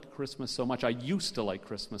I liked Christmas so much. I used to like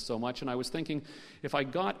Christmas so much, and I was thinking if I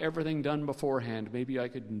got everything done beforehand, maybe I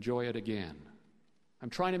could enjoy it again. I'm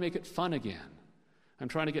trying to make it fun again. I'm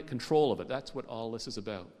trying to get control of it. That's what all this is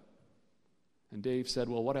about." And Dave said,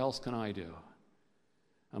 "Well, what else can I do?"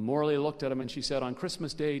 And Morley looked at him and she said, "On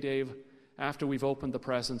Christmas Day, Dave, after we've opened the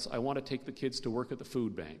presents, I want to take the kids to work at the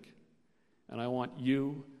food bank. And I want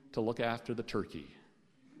you to look after the turkey."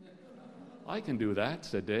 "I can do that,"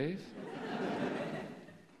 said Dave.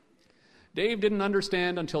 Dave didn't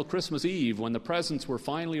understand until Christmas Eve when the presents were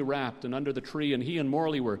finally wrapped and under the tree, and he and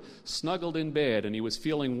Morley were snuggled in bed, and he was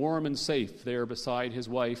feeling warm and safe there beside his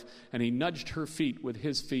wife, and he nudged her feet with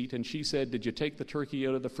his feet, and she said, "Did you take the turkey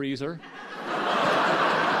out of the freezer?"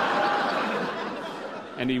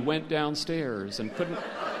 And he went downstairs and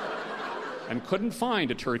couldn't find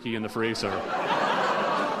a turkey in the freezer,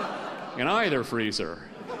 in either freezer,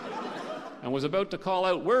 and was about to call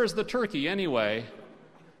out, "Where's the turkey anyway?"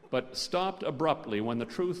 but stopped abruptly when the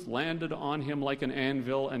truth landed on him like an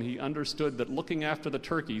anvil, and he understood that looking after the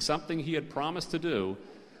turkey, something he had promised to do,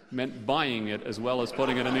 meant buying it as well as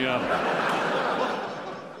putting it in the oven.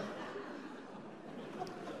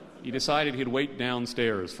 He decided he'd wait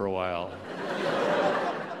downstairs for a while.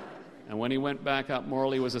 And when he went back up,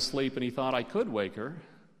 Morley was asleep, and he thought, I could wake her.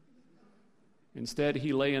 Instead,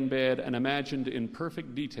 he lay in bed and imagined in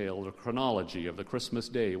perfect detail the chronology of the Christmas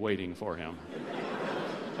day waiting for him.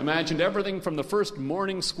 Imagined everything from the first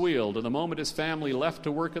morning squeal to the moment his family left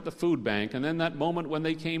to work at the food bank, and then that moment when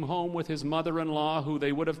they came home with his mother-in-law, who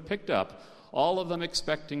they would have picked up, all of them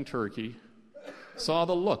expecting turkey. Saw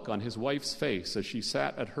the look on his wife's face as she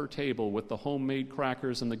sat at her table with the homemade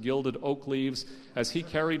crackers and the gilded oak leaves as he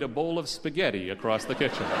carried a bowl of spaghetti across the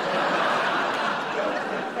kitchen.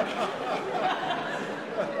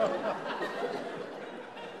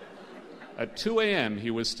 At 2 a.m. he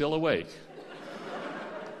was still awake.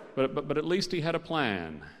 But at least he had a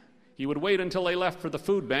plan. He would wait until they left for the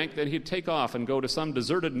food bank, then he'd take off and go to some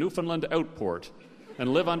deserted Newfoundland outport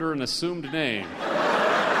and live under an assumed name.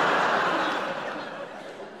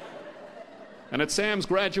 And at Sam's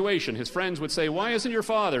graduation, his friends would say, "Why isn't your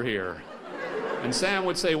father here?" And Sam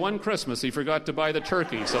would say, "One Christmas he forgot to buy the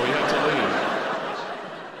turkey, so he had to leave."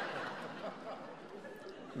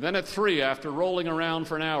 Then at 3, after rolling around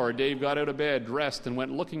for an hour, Dave got out of bed, dressed, and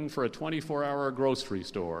went looking for a 24-hour grocery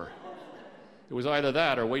store. It was either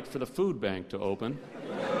that or wait for the food bank to open.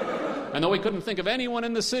 And though he couldn't think of anyone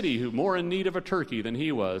in the city who more in need of a turkey than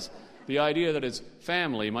he was, the idea that his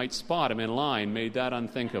family might spot him in line made that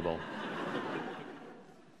unthinkable.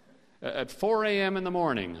 At 4 a.m. in the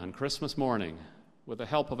morning, on Christmas morning, with the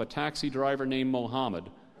help of a taxi driver named Mohammed,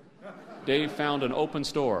 Dave found an open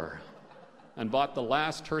store and bought the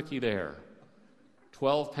last turkey there,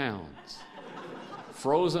 12 pounds,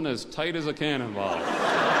 frozen as tight as a cannonball.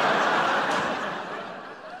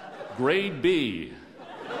 Grade B,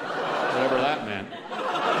 whatever that meant.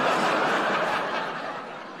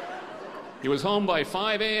 He was home by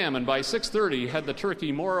 5 a.m., and by 6:30 he had the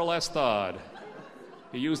turkey more or less thawed.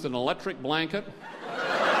 He used an electric blanket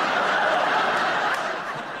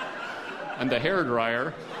and the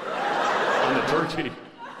hairdryer on the turkey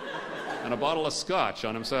and a bottle of scotch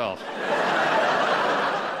on himself.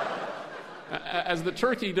 As the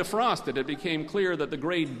turkey defrosted, it became clear that the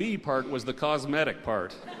grade B part was the cosmetic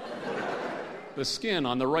part. The skin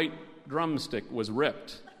on the right drumstick was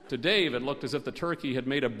ripped. To Dave, it looked as if the turkey had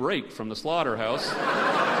made a break from the slaughterhouse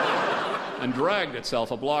and dragged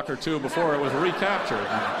itself a block or two before it was recaptured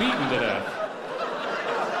and beaten to death.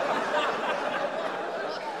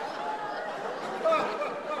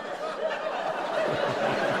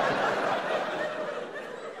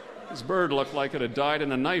 This bird looked like it had died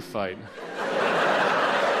in a knife fight.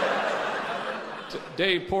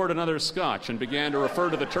 Dave poured another scotch and began to refer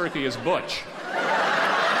to the turkey as Butch.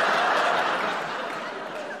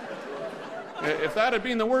 If that had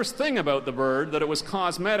been the worst thing about the bird, that it was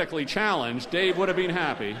cosmetically challenged, Dave would have been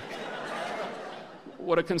happy,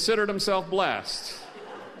 would have considered himself blessed,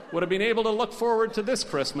 would have been able to look forward to this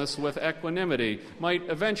Christmas with equanimity, might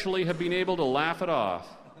eventually have been able to laugh it off.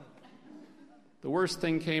 The worst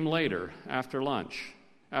thing came later, after lunch,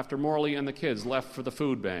 after Morley and the kids left for the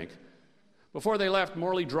food bank. Before they left,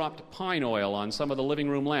 Morley dropped pine oil on some of the living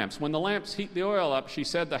room lamps. When the lamps heat the oil up, she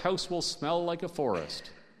said, "The house will smell like a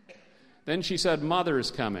forest." Then she said,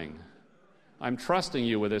 "Mother's coming. I'm trusting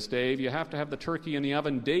you with this, Dave. You have to have the turkey in the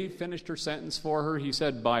oven." Dave finished her sentence for her. He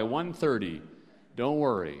said, "By 1:30, don't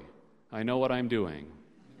worry. I know what I'm doing."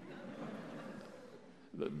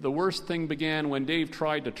 The worst thing began when Dave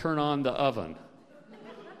tried to turn on the oven.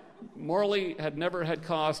 Morley had never had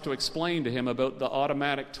cause to explain to him about the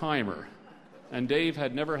automatic timer, and Dave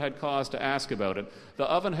had never had cause to ask about it. The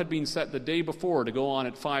oven had been set the day before to go on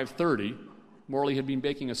at 5:30. Morley had been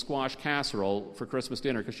baking a squash casserole for Christmas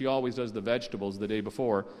dinner because she always does the vegetables the day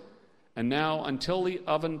before. And now, until the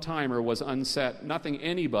oven timer was unset, nothing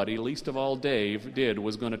anybody, least of all Dave, did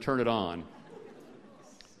was going to turn it on.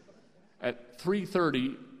 At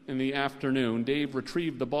 3:30 in the afternoon, Dave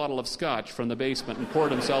retrieved the bottle of scotch from the basement and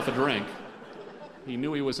poured himself a drink. He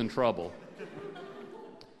knew he was in trouble.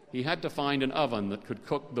 He had to find an oven that could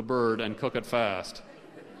cook the bird and cook it fast.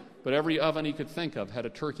 But every oven he could think of had a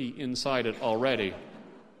turkey inside it already.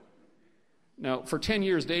 Now, for 10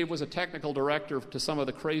 years, Dave was a technical director to some of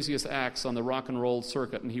the craziest acts on the rock and roll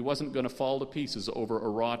circuit, and he wasn't going to fall to pieces over a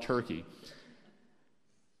raw turkey.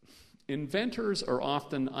 Inventors are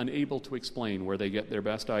often unable to explain where they get their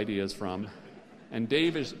best ideas from, and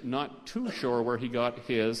Dave is not too sure where he got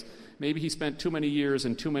his. Maybe he spent too many years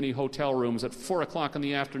in too many hotel rooms. At 4 o'clock in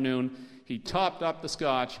the afternoon, he topped up the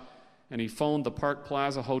scotch, and he phoned the Park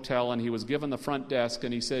Plaza Hotel, and he was given the front desk,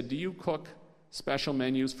 and he said, "Do you cook special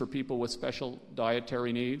menus for people with special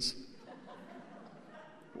dietary needs?"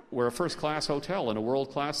 "We're a first-class hotel in a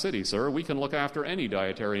world-class city, sir. We can look after any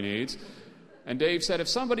dietary needs." And Dave said, "If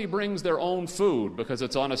somebody brings their own food because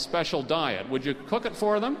it's on a special diet, would you cook it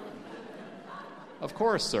for them?" "Of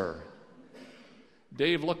course, sir."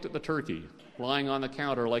 Dave looked at the turkey, lying on the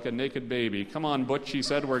counter like a naked baby. "Come on, Butch," he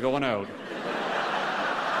said, "we're going out."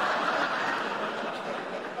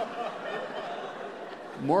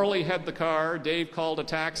 Morley had the car. Dave called a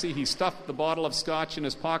taxi. He stuffed the bottle of scotch in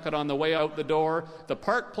his pocket on the way out the door. "The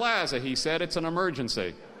Park Plaza," he said, "it's an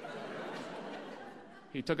emergency."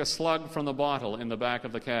 He took a slug from the bottle in the back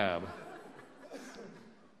of the cab.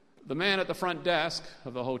 The man at the front desk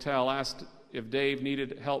of the hotel asked if Dave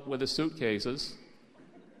needed help with his suitcases.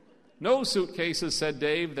 "No suitcases," said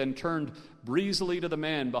Dave, then turned breezily to the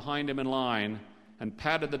man behind him in line and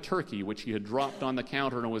patted the turkey, which he had dropped on the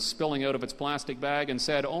counter and was spilling out of its plastic bag, and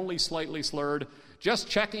said, only slightly slurred, "Just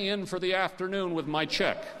checking in for the afternoon with my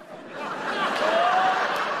check."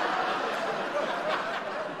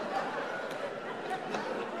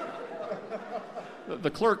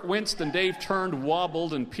 The clerk winced, and Dave turned,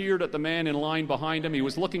 wobbled, and peered at the man in line behind him. He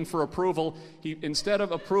was looking for approval. Instead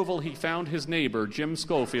of approval, he found his neighbor, Jim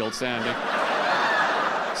Schofield, standing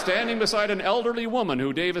beside an elderly woman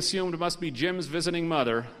who Dave assumed must be Jim's visiting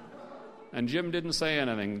mother. And Jim didn't say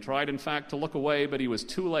anything, tried, in fact, to look away, but he was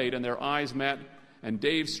too late, and their eyes met, and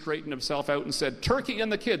Dave straightened himself out and said, "Turkey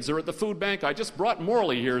and the kids are at the food bank. I just brought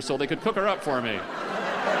Morley here so they could cook her up for me."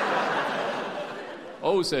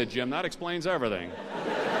 "Oh," said Jim, "that explains everything."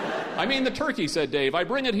 "I mean the turkey," said Dave. "I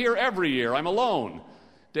bring it here every year. I'm alone."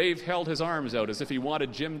 Dave held his arms out as if he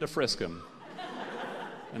wanted Jim to frisk him.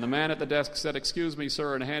 And the man at the desk said, "Excuse me,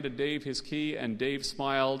 sir," and handed Dave his key, and Dave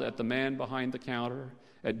smiled at the man behind the counter,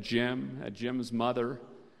 at Jim's mother,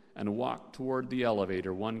 and walked toward the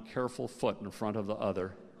elevator, one careful foot in front of the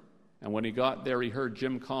other. And when he got there, he heard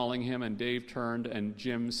Jim calling him, and Dave turned, and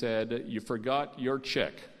Jim said, "You forgot your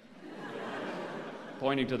chick,"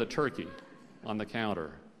 pointing to the turkey on the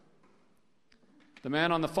counter. The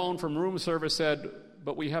man on the phone from room service said,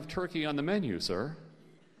 "But we have turkey on the menu, sir."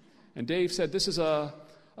 And Dave said, "This is a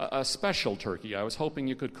special turkey. I was hoping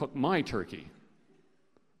you could cook my turkey."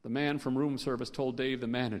 The man from room service told Dave the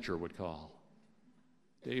manager would call.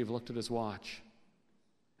 Dave looked at his watch.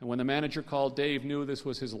 And when the manager called, Dave knew this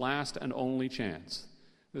was his last and only chance.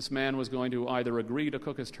 This man was going to either agree to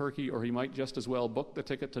cook his turkey, or he might just as well book the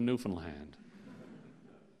ticket to Newfoundland.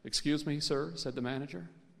 "Excuse me, sir," said the manager.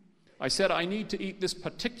 "I said I need to eat this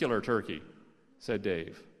particular turkey," said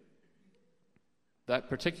Dave. "That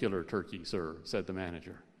particular turkey, sir," said the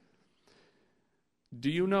manager. "Do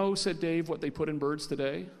you know," said Dave, "what they put in birds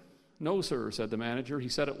today?" "No, sir," said the manager. He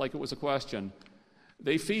said it like it was a question.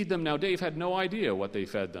 "They feed them." Now, Dave had no idea what they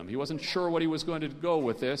fed them. He wasn't sure what he was going to go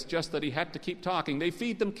with this, just that he had to keep talking. "They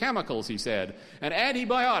feed them chemicals," he said, "and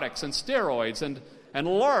antibiotics and steroids and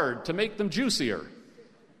lard to make them juicier.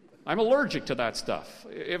 I'm allergic to that stuff.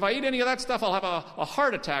 If I eat any of that stuff, I'll have a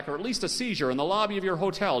heart attack or at least a seizure in the lobby of your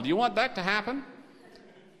hotel. Do you want that to happen?"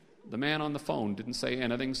 The man on the phone didn't say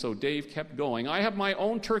anything, so Dave kept going. "I have my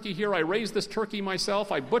own turkey here. I raised this turkey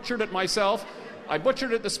myself. I butchered it myself. I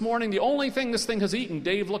butchered it this morning. The only thing this thing has eaten."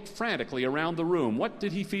 Dave looked frantically around the room. "What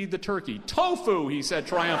did he feed the turkey?" "Tofu," he said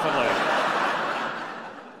triumphantly.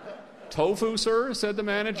 "Tofu, sir?" said the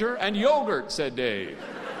manager. "And yogurt," said Dave.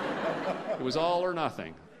 It was all or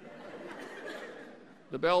nothing.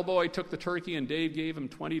 The bellboy took the turkey, and Dave gave him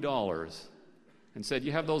 $20 and said,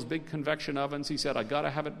 "You have those big convection ovens?" He said, "I got to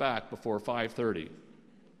have it back before 5:30.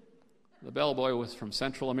 The bellboy was from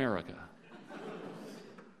Central America.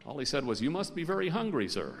 All he said was, "You must be very hungry,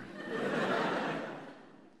 sir."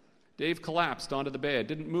 Dave collapsed onto the bed,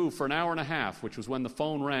 didn't move for an hour and a half, which was when the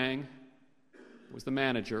phone rang. It was the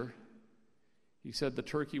manager. He said the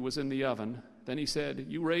turkey was in the oven. Then he said,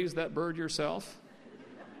 "You raised that bird yourself?"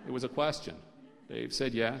 It was a question. Dave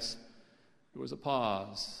said yes. There was a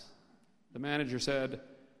pause. The manager said,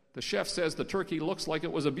 "The chef says the turkey looks like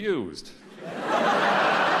it was abused."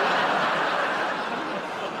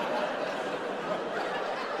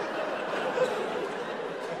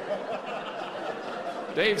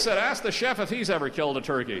 Dave said, "Ask the chef if he's ever killed a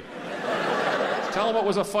turkey. Tell him it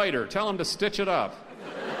was a fighter. Tell him to stitch it up."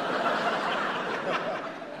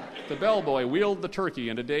 The bellboy wheeled the turkey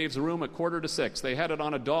into Dave's room at 5:45. They had it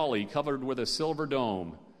on a dolly covered with a silver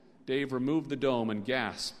dome. Dave removed the dome and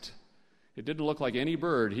gasped. It didn't look like any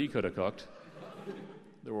bird he could have cooked.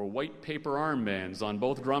 There were white paper armbands on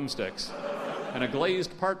both drumsticks and a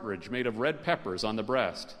glazed partridge made of red peppers on the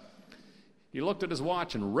breast. He looked at his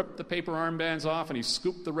watch and ripped the paper armbands off, and he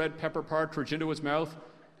scooped the red pepper partridge into his mouth,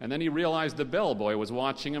 and then he realized the bellboy was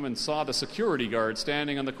watching him and saw the security guard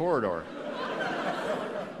standing on the corridor.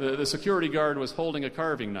 The security guard was holding a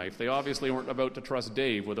carving knife. They obviously weren't about to trust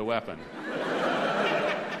Dave with a weapon.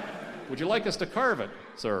 "Would you like us to carve it,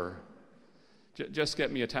 sir?" Just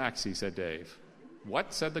get me a taxi," said Dave.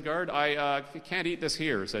 "What?" said the guard. I can't eat this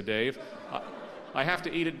here," said Dave. I have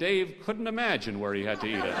to eat it." Dave couldn't imagine where he had to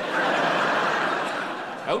eat it.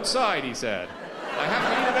 "Outside," he said. "I have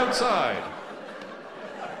to eat it outside."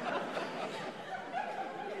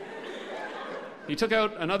 He took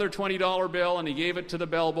out another $20 bill and he gave it to the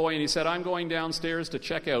bellboy, and he said, "I'm going downstairs to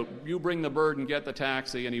check out. You bring the bird and get the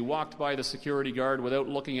taxi." And he walked by the security guard without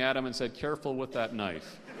looking at him and said, "Careful with that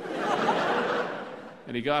knife."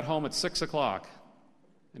 And he got home at 6 o'clock,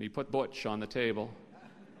 and he put Butch on the table.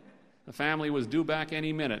 The family was due back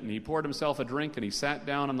any minute, and he poured himself a drink and he sat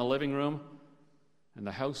down in the living room. And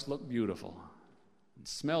the house looked beautiful. It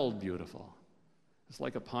smelled beautiful. It's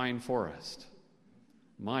like a pine forest.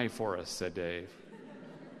 My forest, said Dave.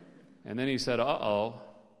 And then he said, uh-oh,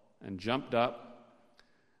 and jumped up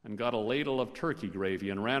and got a ladle of turkey gravy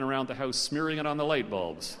and ran around the house smearing it on the light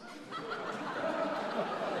bulbs.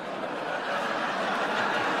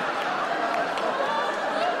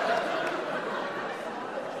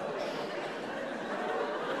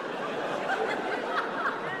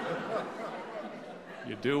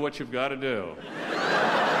 You do what you've got to do.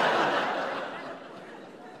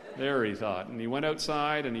 There, he thought. And he went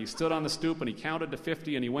outside, and he stood on the stoop, and he counted to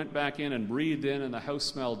 50, and he went back in and breathed in, and the house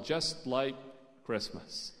smelled just like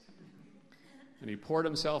Christmas. And he poured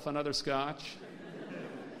himself another scotch,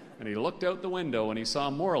 and he looked out the window, and he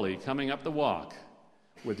saw Morley coming up the walk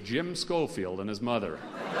with Jim Schofield and his mother.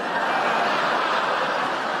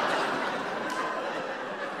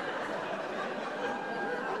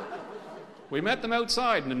 We met them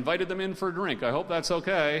outside and invited them in for a drink. I hope that's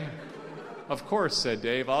okay. Of course, said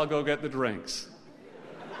Dave, I'll go get the drinks.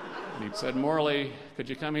 And he said, Morley, could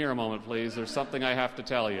you come here a moment, please? There's something I have to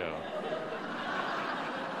tell you.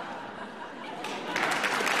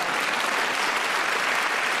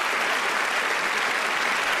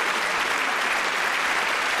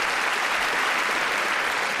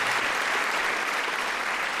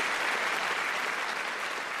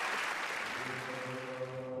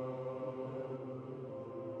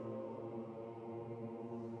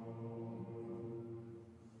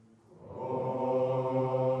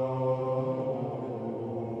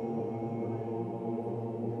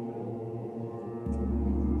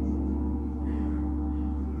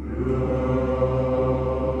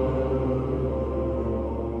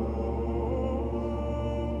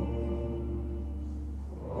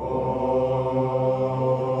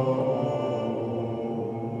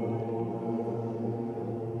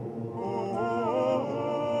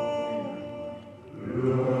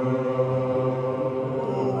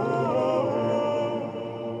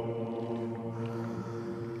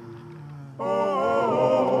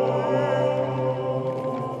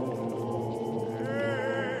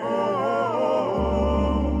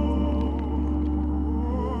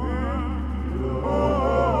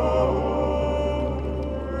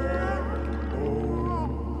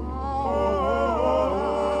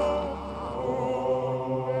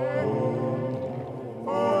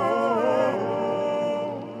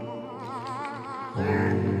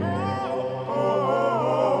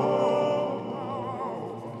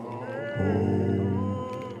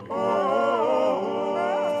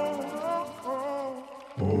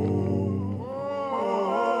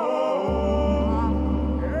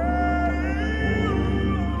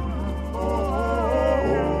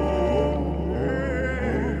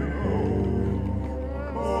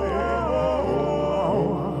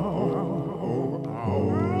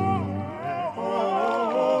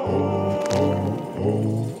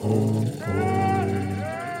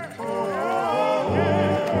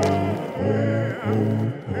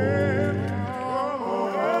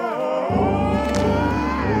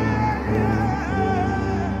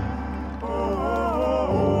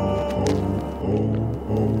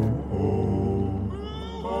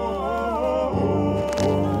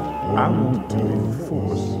 I want to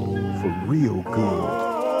enforce for real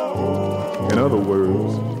good. In other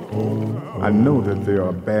words, I know that there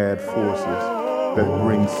are bad forces that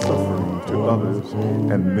bring suffering to others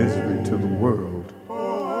and misery to the world.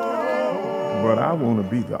 But I want to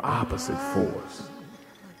be the opposite force.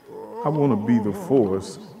 I want to be the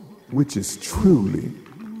force which is truly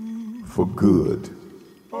for good.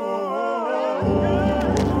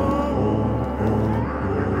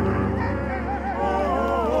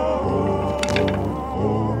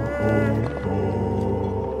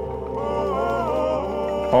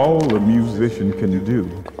 All a musician can do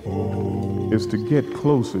is to get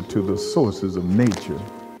closer to the sources of nature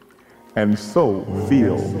and so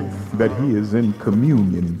feel that he is in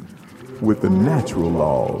communion with the natural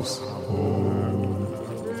laws.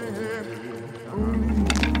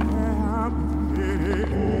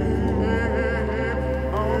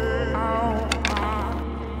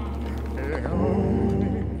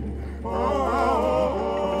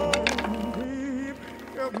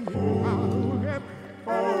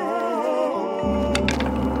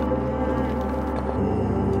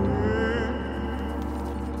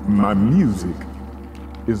 My music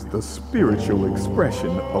is the spiritual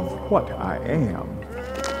expression of what I am.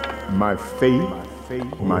 My faith,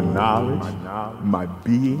 my knowledge, my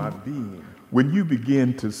being. When you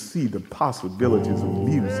begin to see the possibilities of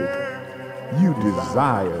music, you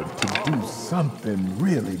desire to do something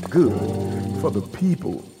really good for the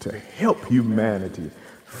people, to help humanity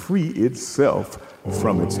free itself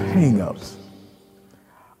from its hang-ups.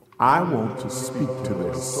 I want to speak to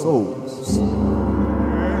their souls.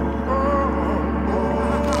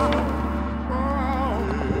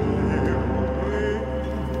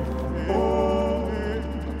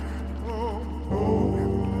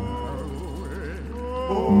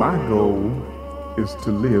 My goal is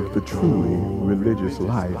to live the truly religious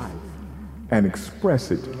life and express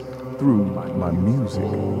it through my music.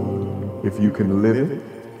 If you can live it,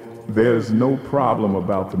 there's no problem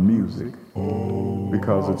about the music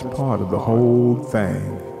because it's part of the whole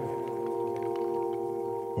thing.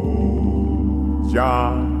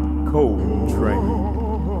 John Coltrane.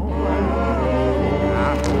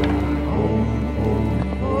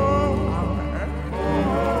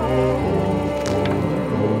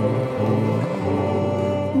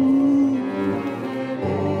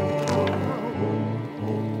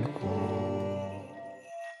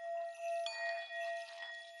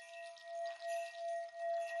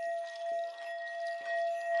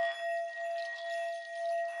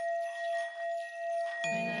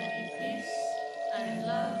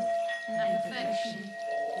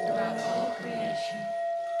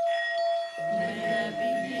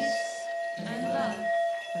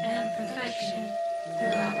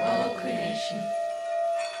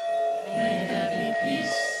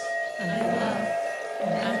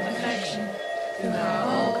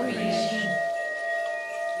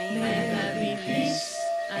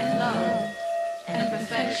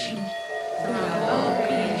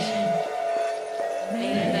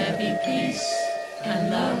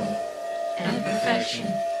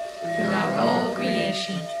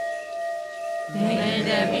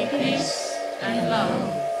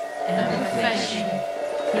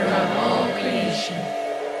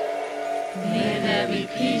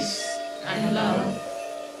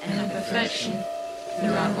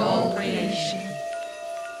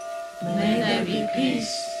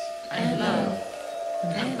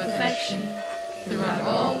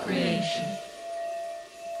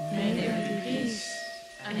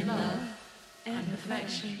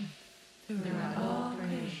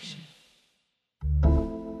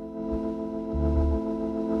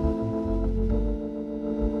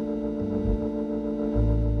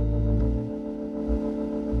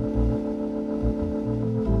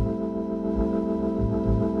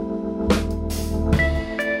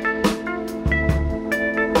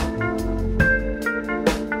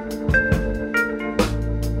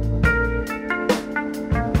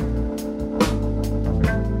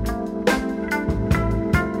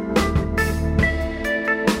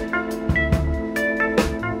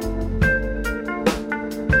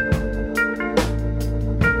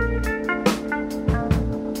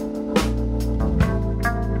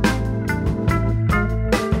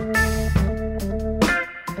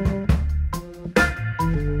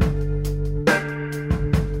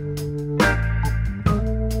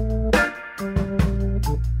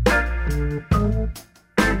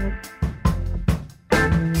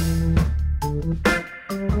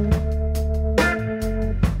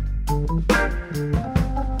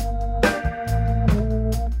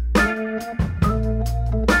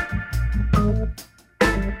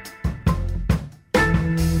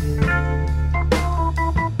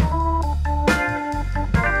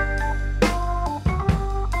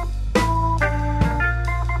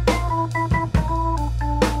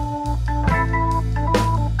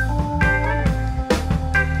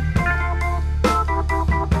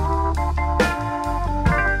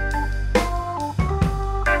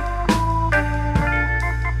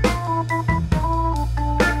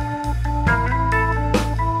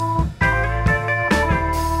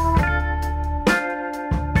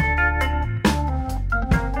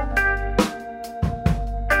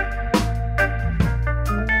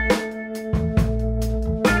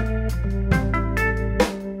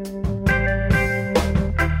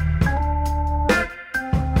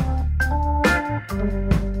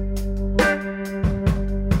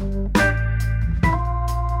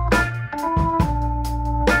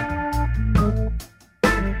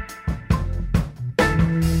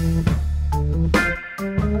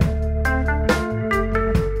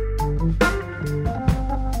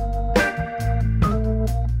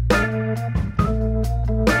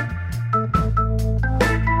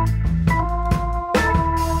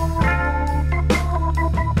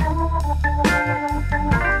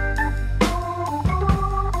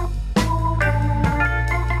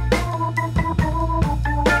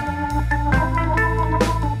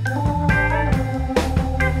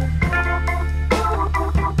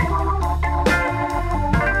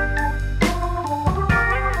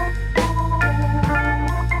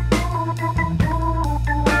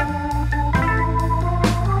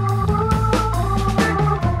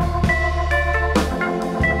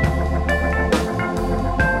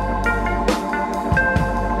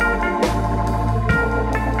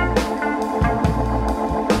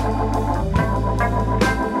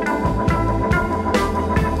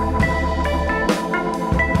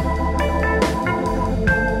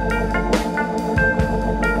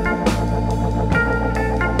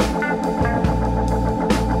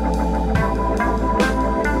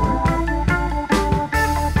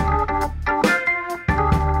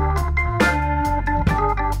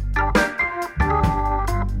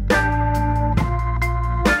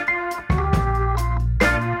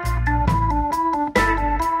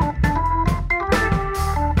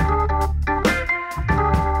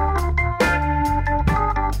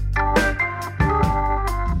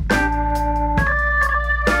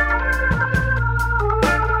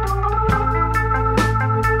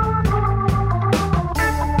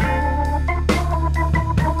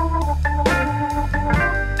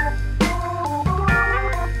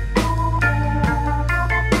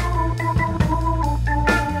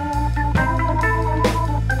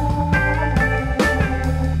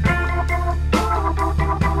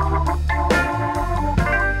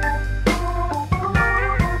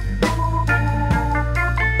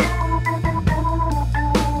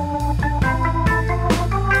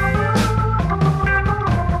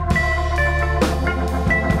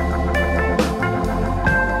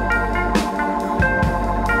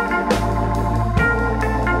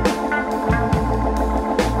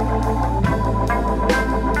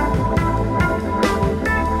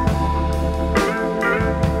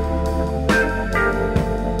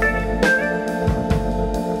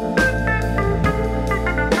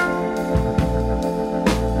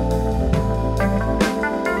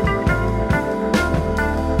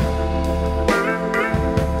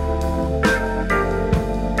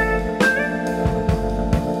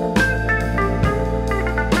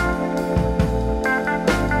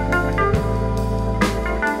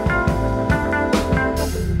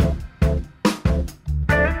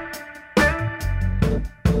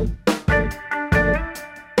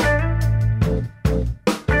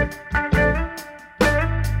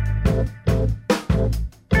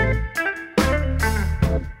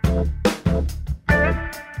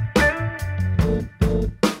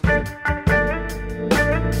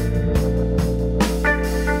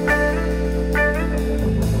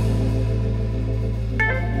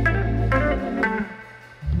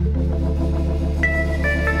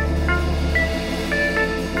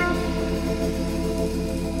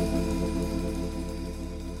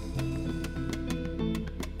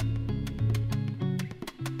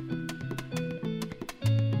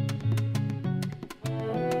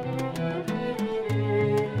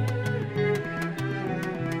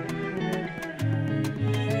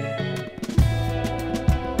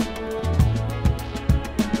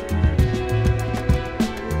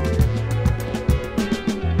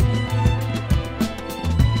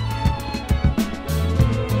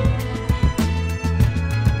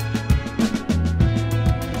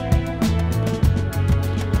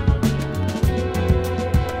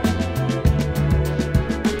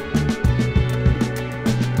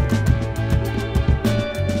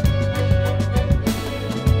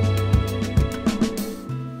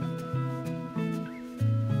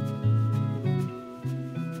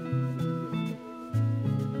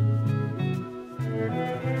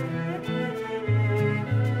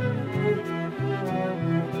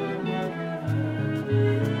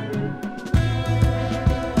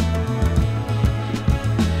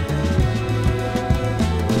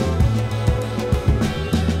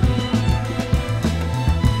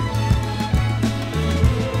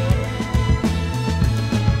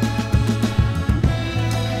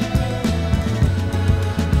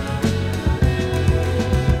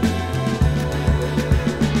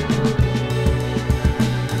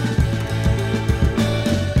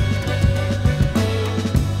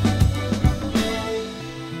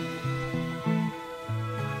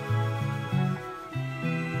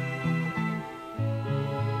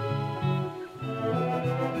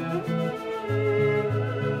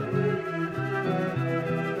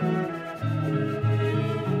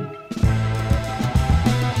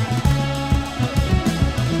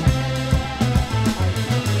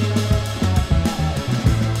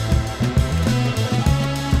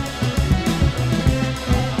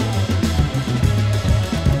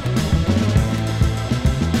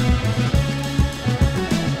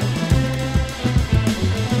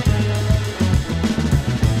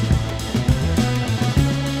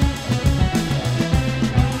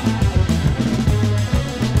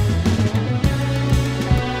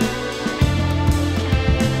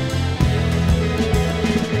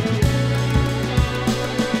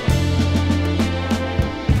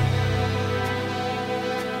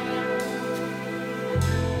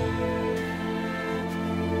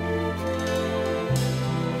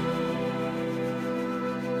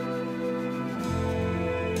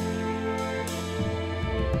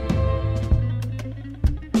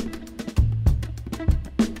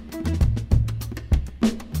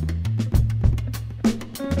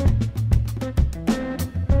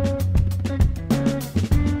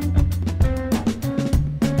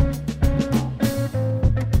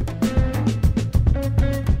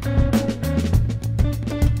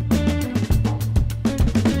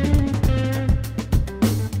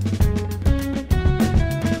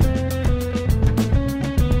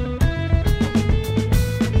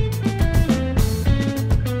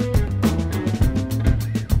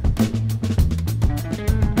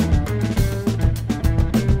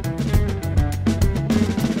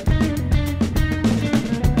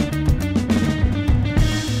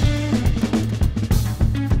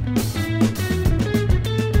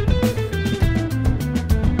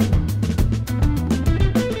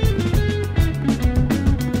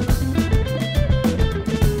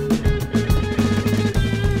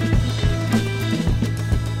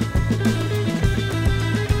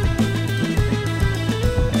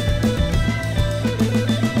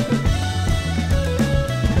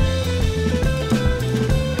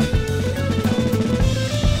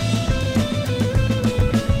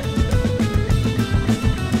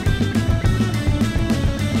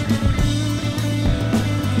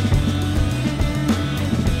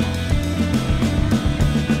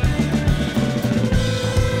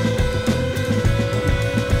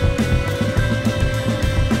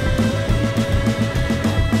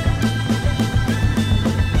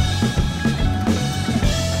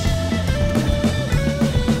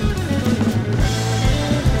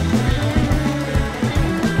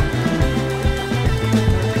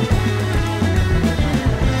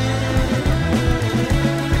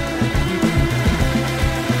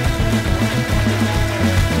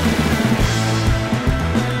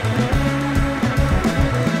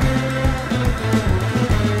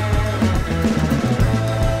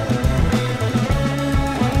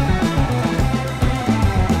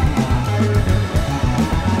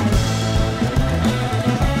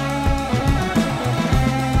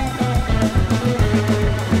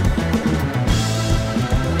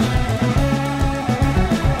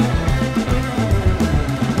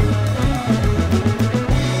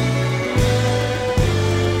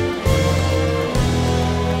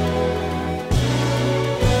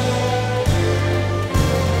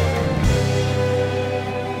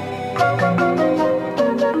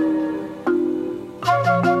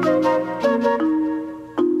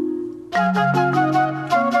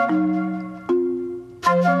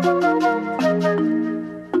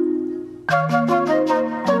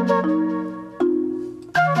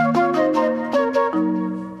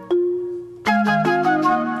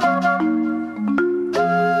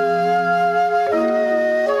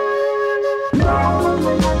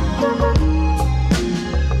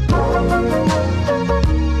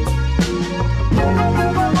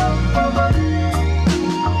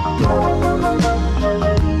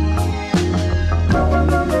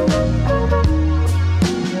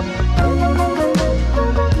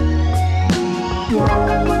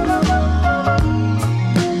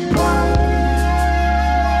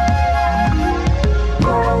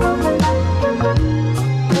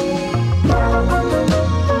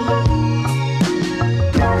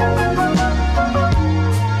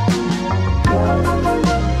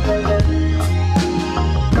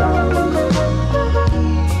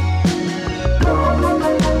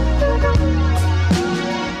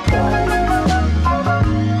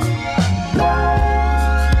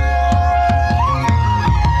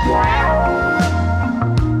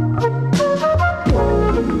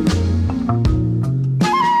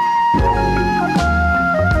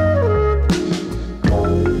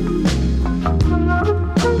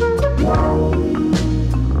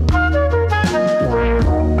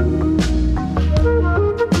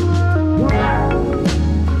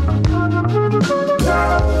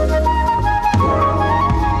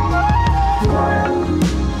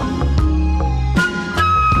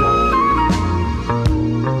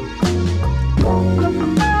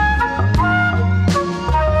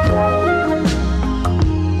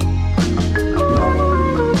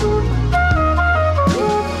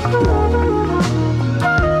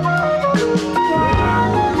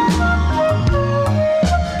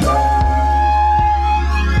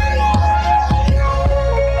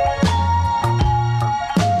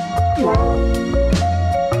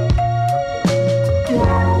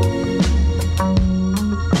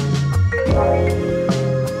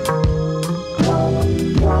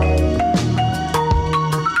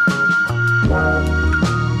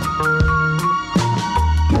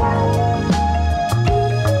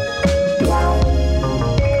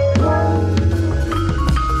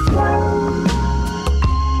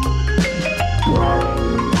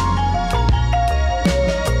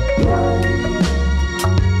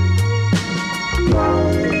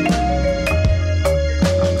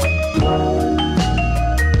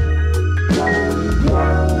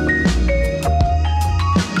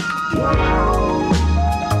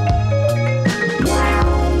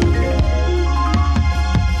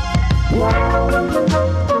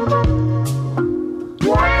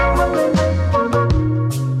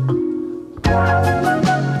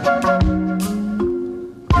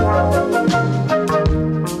 Bye.